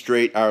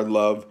demonstrate our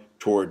love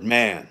toward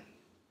man.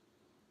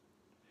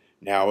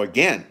 Now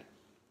again,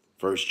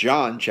 1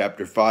 John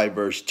chapter 5,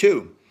 verse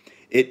 2,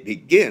 it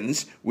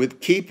begins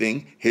with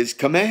keeping his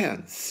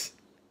commands.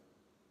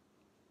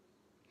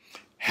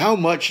 How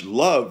much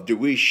love do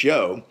we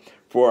show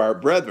for our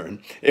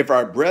brethren if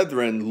our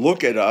brethren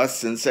look at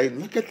us and say,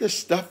 "Look at the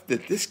stuff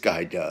that this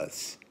guy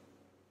does.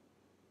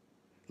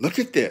 Look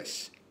at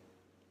this.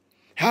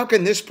 How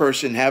can this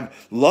person have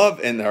love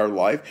in their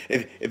life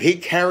if he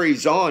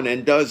carries on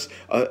and does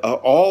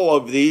all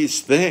of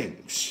these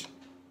things?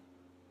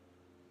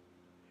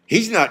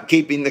 He's not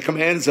keeping the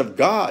commands of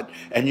God."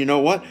 And you know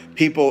what?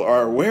 People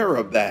are aware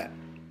of that.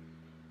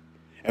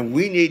 And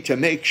we need to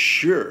make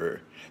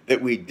sure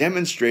that we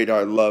demonstrate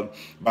our love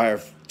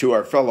to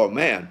our fellow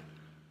man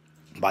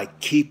by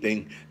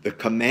keeping the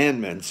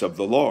commandments of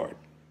the Lord.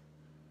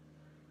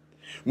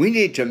 We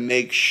need to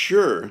make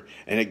sure,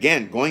 and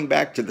again, going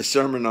back to the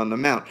Sermon on the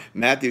Mount,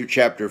 Matthew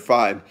chapter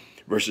 5,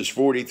 verses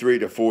 43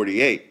 to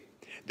 48,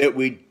 that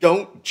we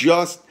don't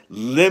just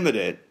limit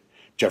it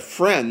to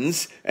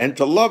friends and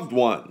to loved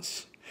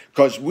ones,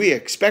 because we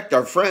expect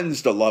our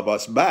friends to love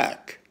us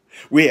back.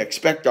 We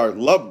expect our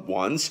loved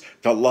ones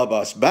to love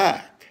us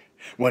back.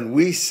 When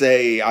we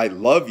say, "I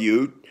love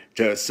you,"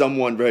 to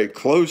someone very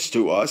close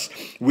to us,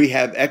 we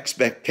have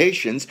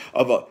expectations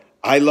of a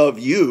 "I love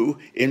you"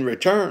 in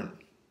return.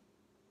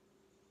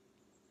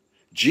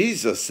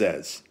 Jesus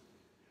says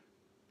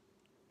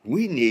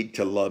we need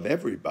to love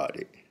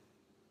everybody.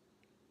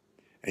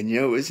 And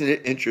you know, isn't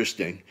it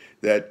interesting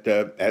that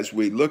as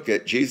we look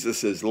at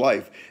Jesus's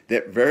life,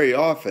 that very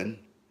often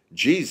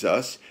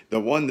Jesus, the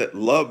one that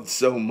loved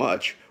so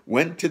much,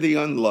 went to the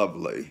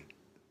unlovely.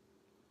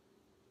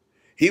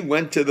 He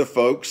went to the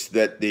folks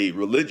that the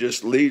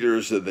religious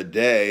leaders of the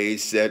day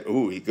said,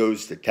 "Ooh, he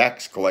goes to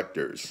tax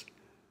collectors."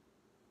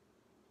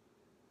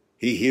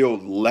 He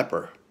healed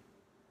leper.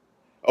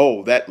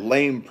 Oh, that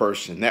lame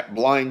person, that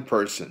blind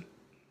person.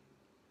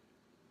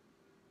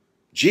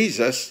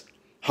 Jesus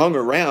hung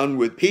around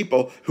with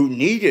people who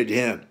needed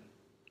him.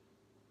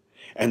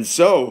 And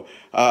so,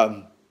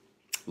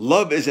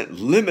 love isn't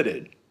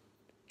limited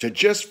to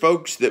just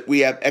folks that we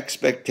have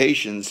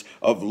expectations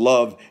of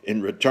love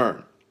in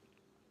return.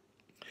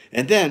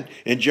 And then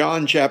in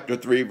John chapter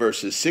 3,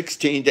 verses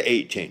 16 to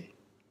 18,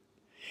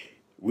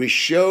 we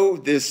show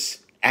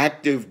this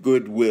active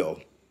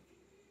goodwill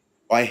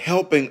by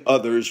helping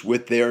others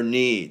with their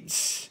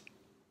needs.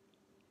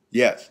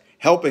 Yes,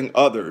 helping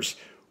others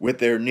with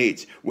their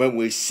needs. When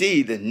we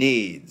see the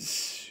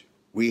needs,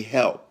 we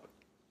help.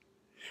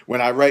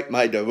 When I write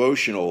my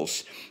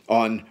devotionals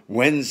on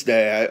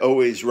Wednesday, I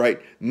always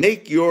write,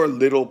 make your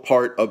little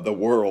part of the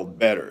world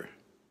better.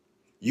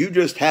 You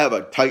just have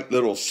a tight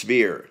little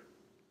sphere.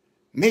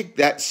 Make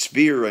that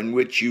sphere in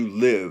which you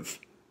live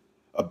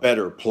a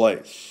better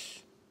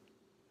place.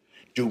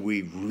 Do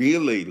we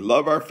really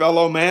love our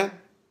fellow man?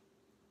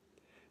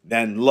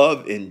 Then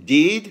love in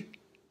deed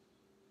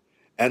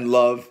and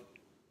love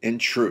in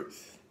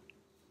truth.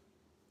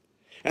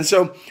 And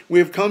so we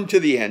have come to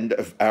the end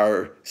of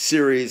our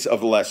series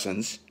of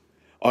lessons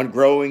on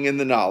growing in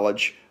the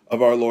knowledge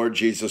of our Lord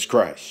Jesus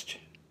Christ.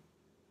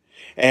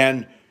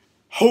 And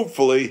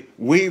hopefully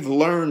we've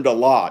learned a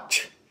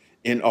lot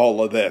in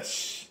all of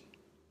this.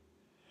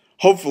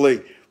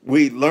 Hopefully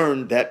we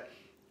learned that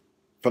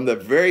from the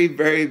very,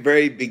 very,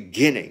 very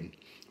beginning,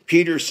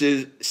 Peter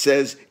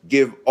says,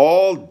 give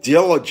all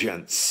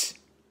diligence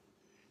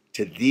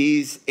to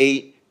these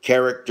 8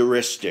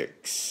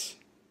 characteristics.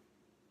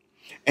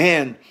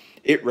 And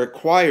it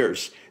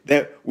requires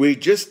that we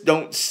just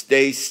don't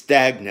stay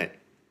stagnant.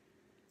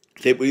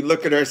 That we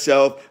look at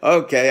ourselves,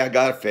 okay, I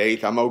got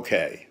faith, I'm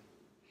okay.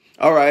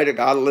 All right, I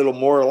got a little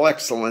moral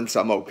excellence,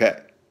 I'm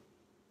okay.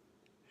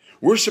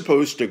 We're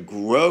supposed to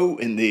grow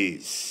in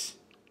these.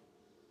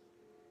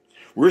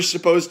 We're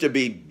supposed to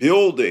be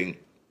building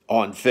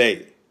on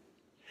faith.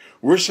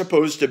 We're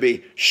supposed to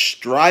be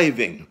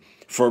striving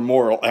for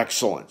moral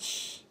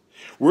excellence.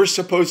 We're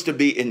supposed to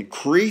be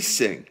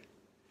increasing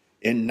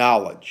in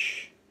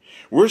knowledge.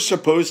 We're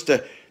supposed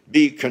to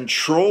be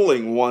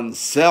controlling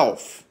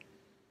oneself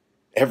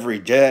every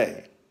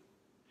day.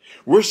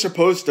 We're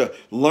supposed to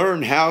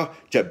learn how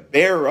to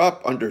bear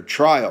up under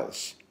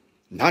trials,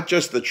 not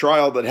just the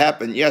trial that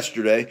happened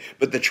yesterday,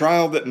 but the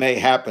trial that may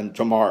happen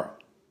tomorrow.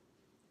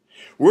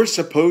 We're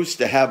supposed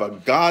to have a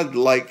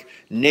God-like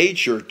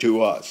nature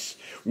to us.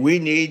 We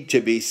need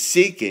to be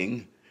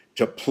seeking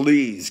to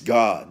please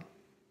God.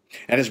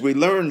 And as we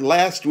learned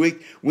last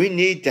week, we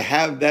need to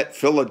have that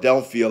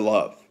Philadelphia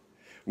love.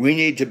 We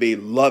need to be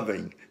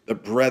loving the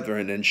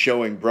brethren and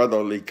showing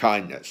brotherly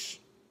kindness.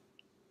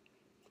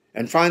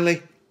 And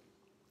finally,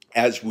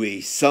 as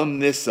we sum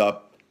this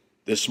up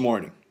this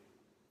morning,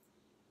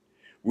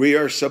 we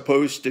are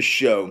supposed to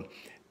show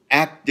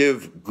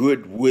active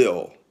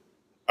goodwill,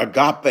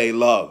 agape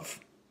love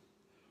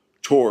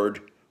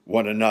toward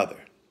one another.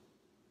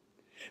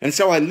 And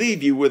so I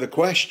leave you with a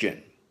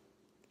question.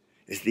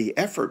 Is the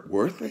effort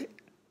worth it?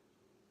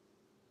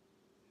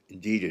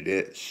 Indeed it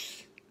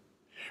is.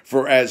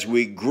 For as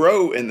we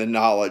grow in the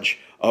knowledge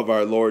of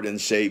our Lord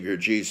and Savior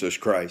Jesus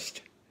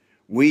Christ,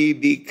 we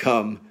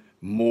become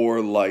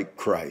more like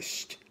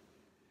Christ.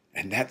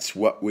 And that's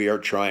what we are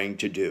trying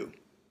to do.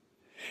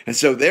 And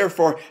so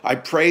therefore, I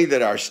pray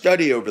that our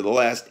study over the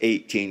last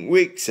 18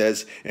 weeks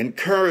has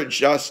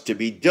encouraged us to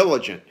be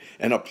diligent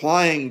in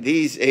applying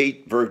these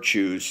 8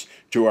 virtues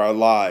to our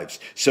lives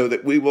so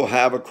that we will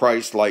have a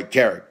Christ-like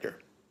character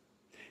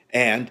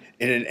and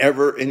in an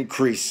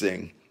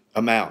ever-increasing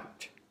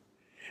amount.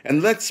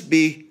 And let's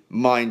be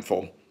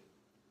mindful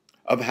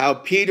of how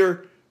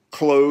Peter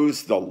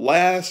closed the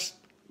last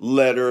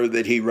letter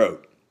that he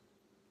wrote.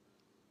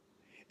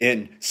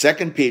 In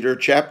 2 Peter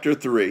chapter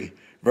 3,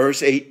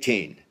 verse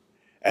 18,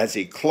 as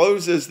he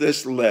closes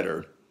this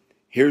letter,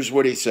 here's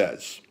what he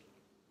says.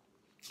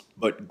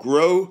 But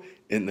grow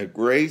in the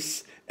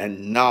grace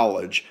and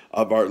knowledge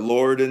of our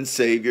Lord and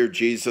Savior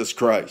Jesus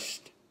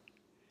Christ.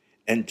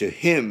 And to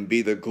him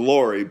be the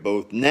glory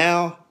both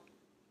now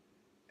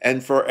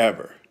and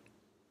forever.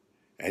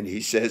 And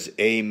he says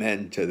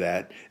amen to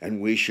that,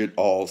 and we should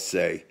all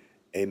say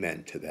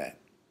amen to that.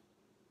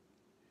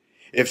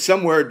 If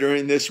somewhere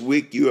during this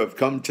week you have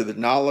come to the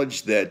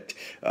knowledge that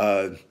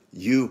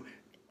you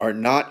are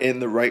not in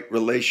the right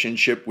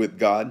relationship with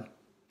God,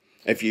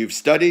 if you've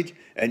studied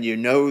and you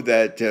know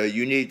that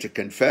you need to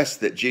confess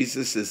that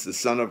Jesus is the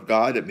Son of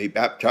God and be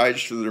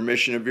baptized for the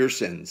remission of your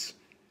sins,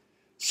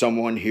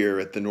 someone here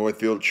at the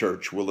Northfield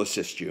Church will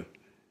assist you.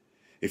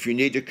 If you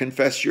need to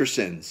confess your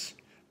sins,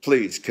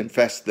 please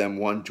confess them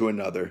one to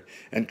another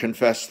and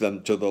confess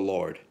them to the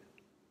Lord.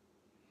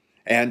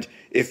 And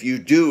if you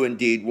do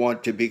indeed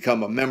want to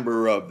become a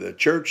member of the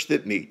church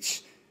that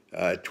meets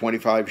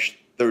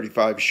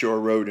 2535 Shore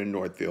Road in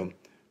Northfield,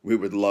 we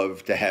would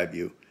love to have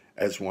you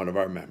as one of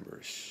our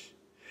members.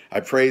 I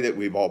pray that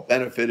we've all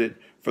benefited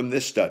from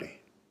this study.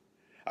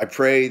 I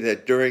pray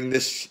that during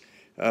this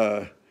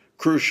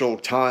crucial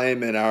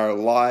time in our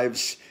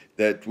lives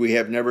that we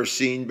have never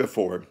seen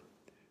before,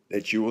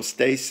 that you will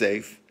stay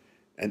safe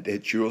and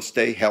that you will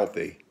stay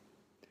healthy,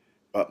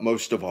 but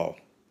most of all,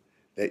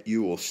 that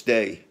you will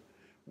stay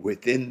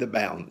within the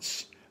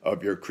bounds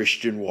of your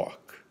Christian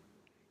walk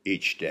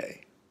each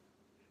day.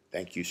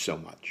 Thank you so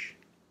much.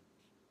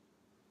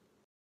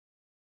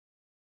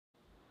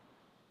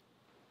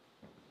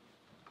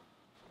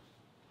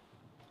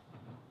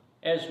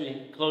 As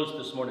we close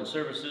this morning's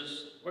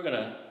services, we're going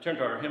to turn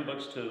to our hymn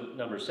books to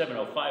number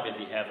 705 if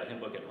you have a hymn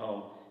book at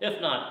home. If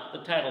not, the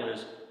title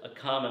is A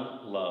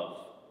Common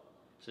Love.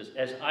 It says,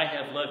 as I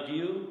have loved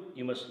you,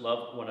 you must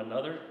love one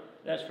another.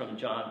 That's from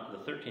John, the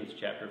 13th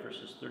chapter,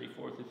 verses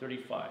 34 through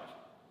 35.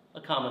 A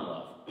common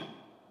love.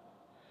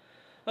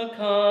 A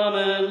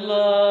common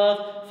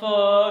love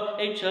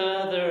for each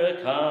other,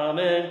 a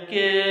common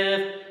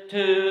gift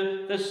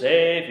to the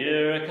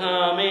Savior, a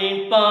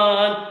coming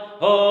bond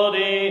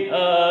holding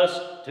us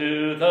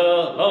to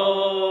the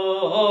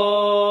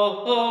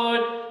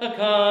Lord, a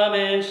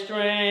common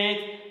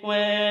strength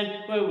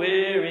when we're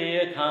weary,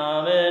 a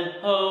common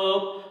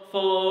hope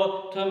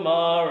for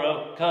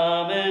tomorrow,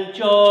 common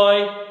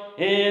joy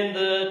in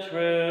the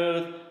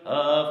truth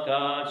of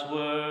God's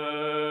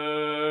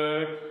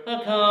word,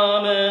 a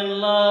common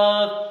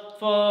love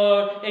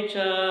for each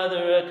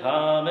other, a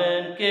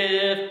common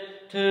gift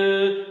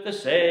to the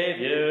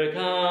Savior, a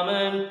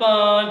common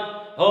bond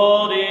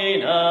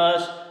holding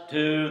us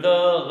to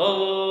the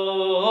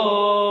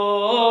Lord,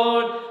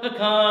 a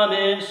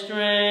common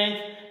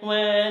strength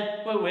when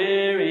we're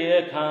weary,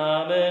 a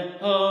common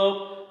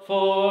hope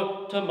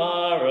for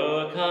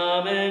tomorrow, a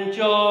common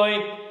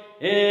joy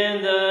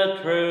in the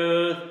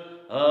truth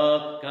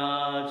of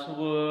God's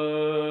word.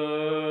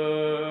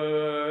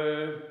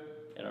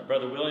 And our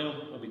brother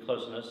William will be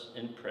closing us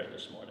in prayer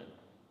this morning.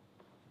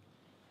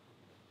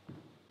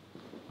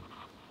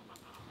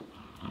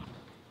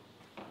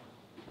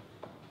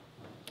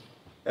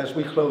 As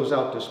we close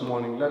out this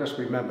morning, let us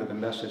remember the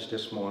message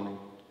this morning,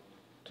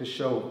 to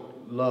show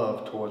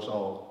love towards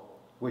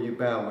all. Will you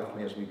bow with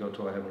me as we go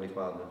to our Heavenly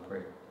Father in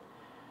prayer?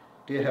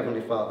 Dear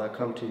Heavenly Father, I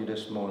come to you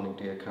this morning,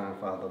 dear kind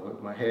Father,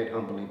 with my head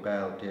humbly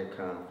bowed, dear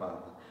kind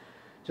Father.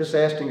 Just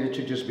asking that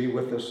you just be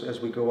with us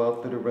as we go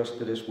out through the rest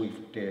of this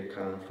week, dear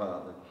kind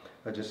Father.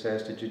 I just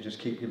ask that you just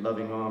keep your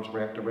loving arms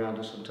wrapped around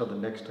us until the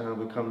next time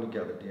we come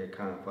together, dear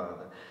kind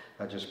Father.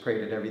 I just pray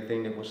that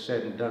everything that was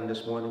said and done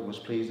this morning was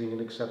pleasing and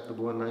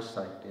acceptable in thy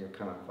sight, dear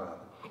kind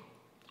Father.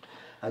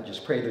 I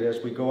just pray that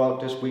as we go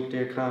out this week,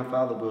 dear kind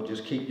Father, we'll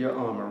just keep your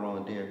armor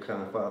on, dear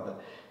kind Father,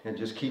 and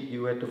just keep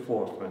you at the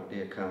forefront,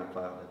 dear kind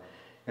Father.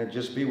 And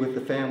just be with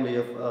the family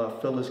of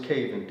Phyllis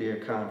Caven, dear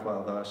kind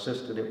Father, our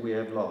sister that we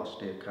have lost,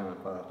 dear kind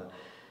Father.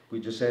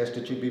 We just ask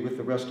that you be with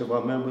the rest of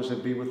our members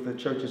and be with the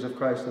churches of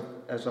Christ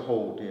as a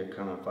whole, dear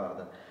kind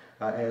Father.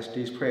 I ask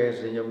these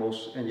prayers in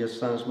your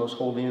Son's most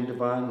holy and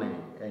divine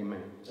name.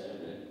 Amen.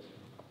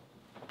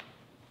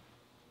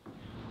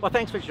 Well,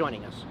 thanks for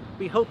joining us.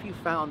 We hope you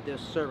found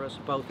this service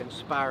both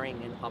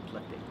inspiring and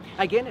uplifting.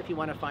 Again, if you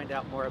want to find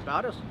out more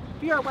about us,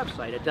 view our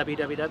website at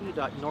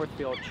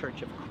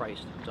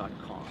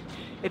www.northfieldchurchofchrist.com.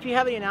 If you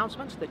have any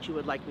announcements that you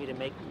would like me to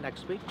make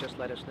next week, just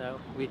let us know.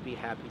 We'd be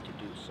happy to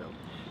do so.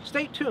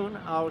 Stay tuned.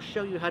 I'll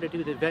show you how to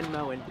do the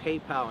Venmo and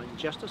PayPal in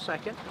just a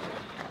second.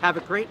 Have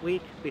a great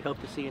week. We hope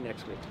to see you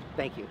next week.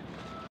 Thank you.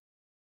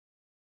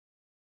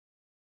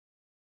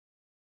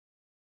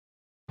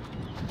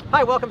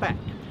 Hi, welcome back.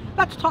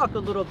 Let's talk a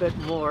little bit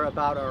more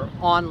about our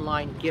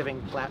online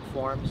giving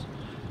platforms,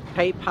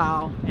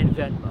 PayPal and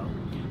Venmo.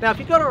 Now, if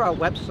you go to our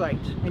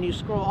website and you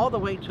scroll all the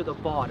way to the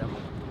bottom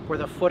where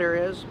the footer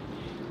is,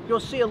 you'll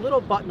see a little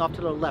button off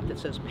to the left that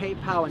says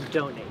PayPal and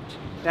Donate.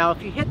 Now,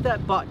 if you hit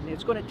that button,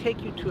 it's going to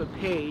take you to a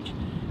page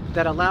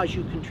that allows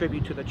you to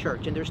contribute to the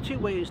church. And there's two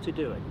ways to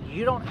do it.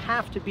 You don't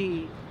have to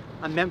be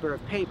a member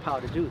of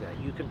PayPal to do that.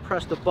 You can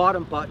press the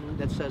bottom button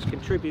that says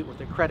contribute with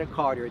a credit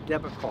card or a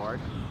debit card,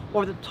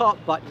 or the top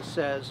button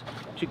says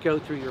to go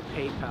through your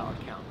PayPal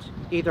account.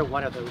 Either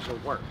one of those will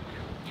work.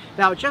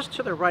 Now, just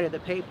to the right of the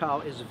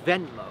PayPal is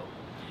Venmo.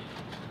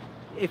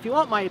 If you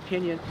want my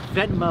opinion,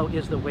 Venmo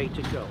is the way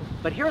to go.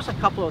 But here's a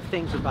couple of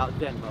things about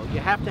Venmo. You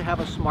have to have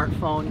a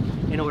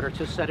smartphone in order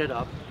to set it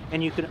up,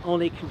 and you can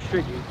only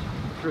contribute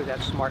through that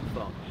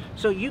smartphone.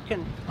 So you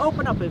can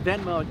open up a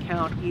Venmo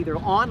account either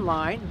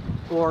online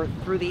or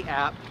through the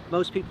app.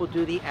 Most people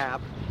do the app.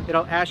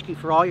 It'll ask you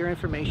for all your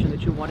information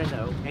that you want to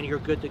know, and you're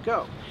good to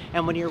go.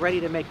 And when you're ready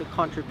to make a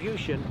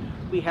contribution,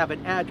 we have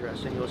an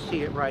address, and you'll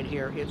see it right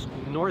here. It's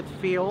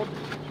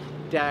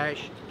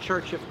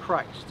Northfield-Church of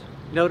Christ.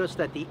 Notice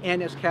that the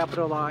N is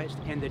capitalized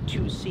and the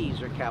two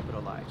C's are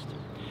capitalized.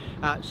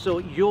 So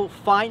you'll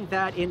find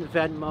that in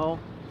Venmo,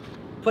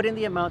 put in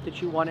the amount that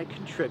you want to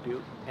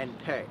contribute, and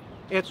pay.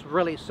 It's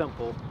really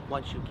simple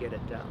once you get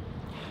it down.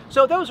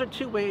 So those are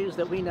two ways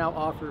that we now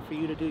offer for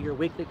you to do your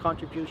weekly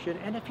contribution.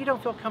 And if you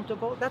don't feel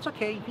comfortable, that's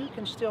okay. You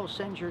can still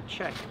send your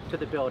check to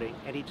the building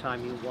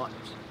anytime you want.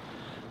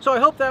 So I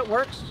hope that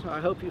works. I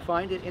hope you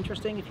find it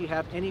interesting. If you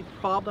have any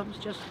problems,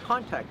 just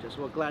contact us.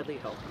 We'll gladly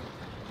help you.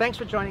 Thanks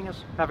for joining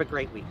us. Have a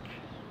great week.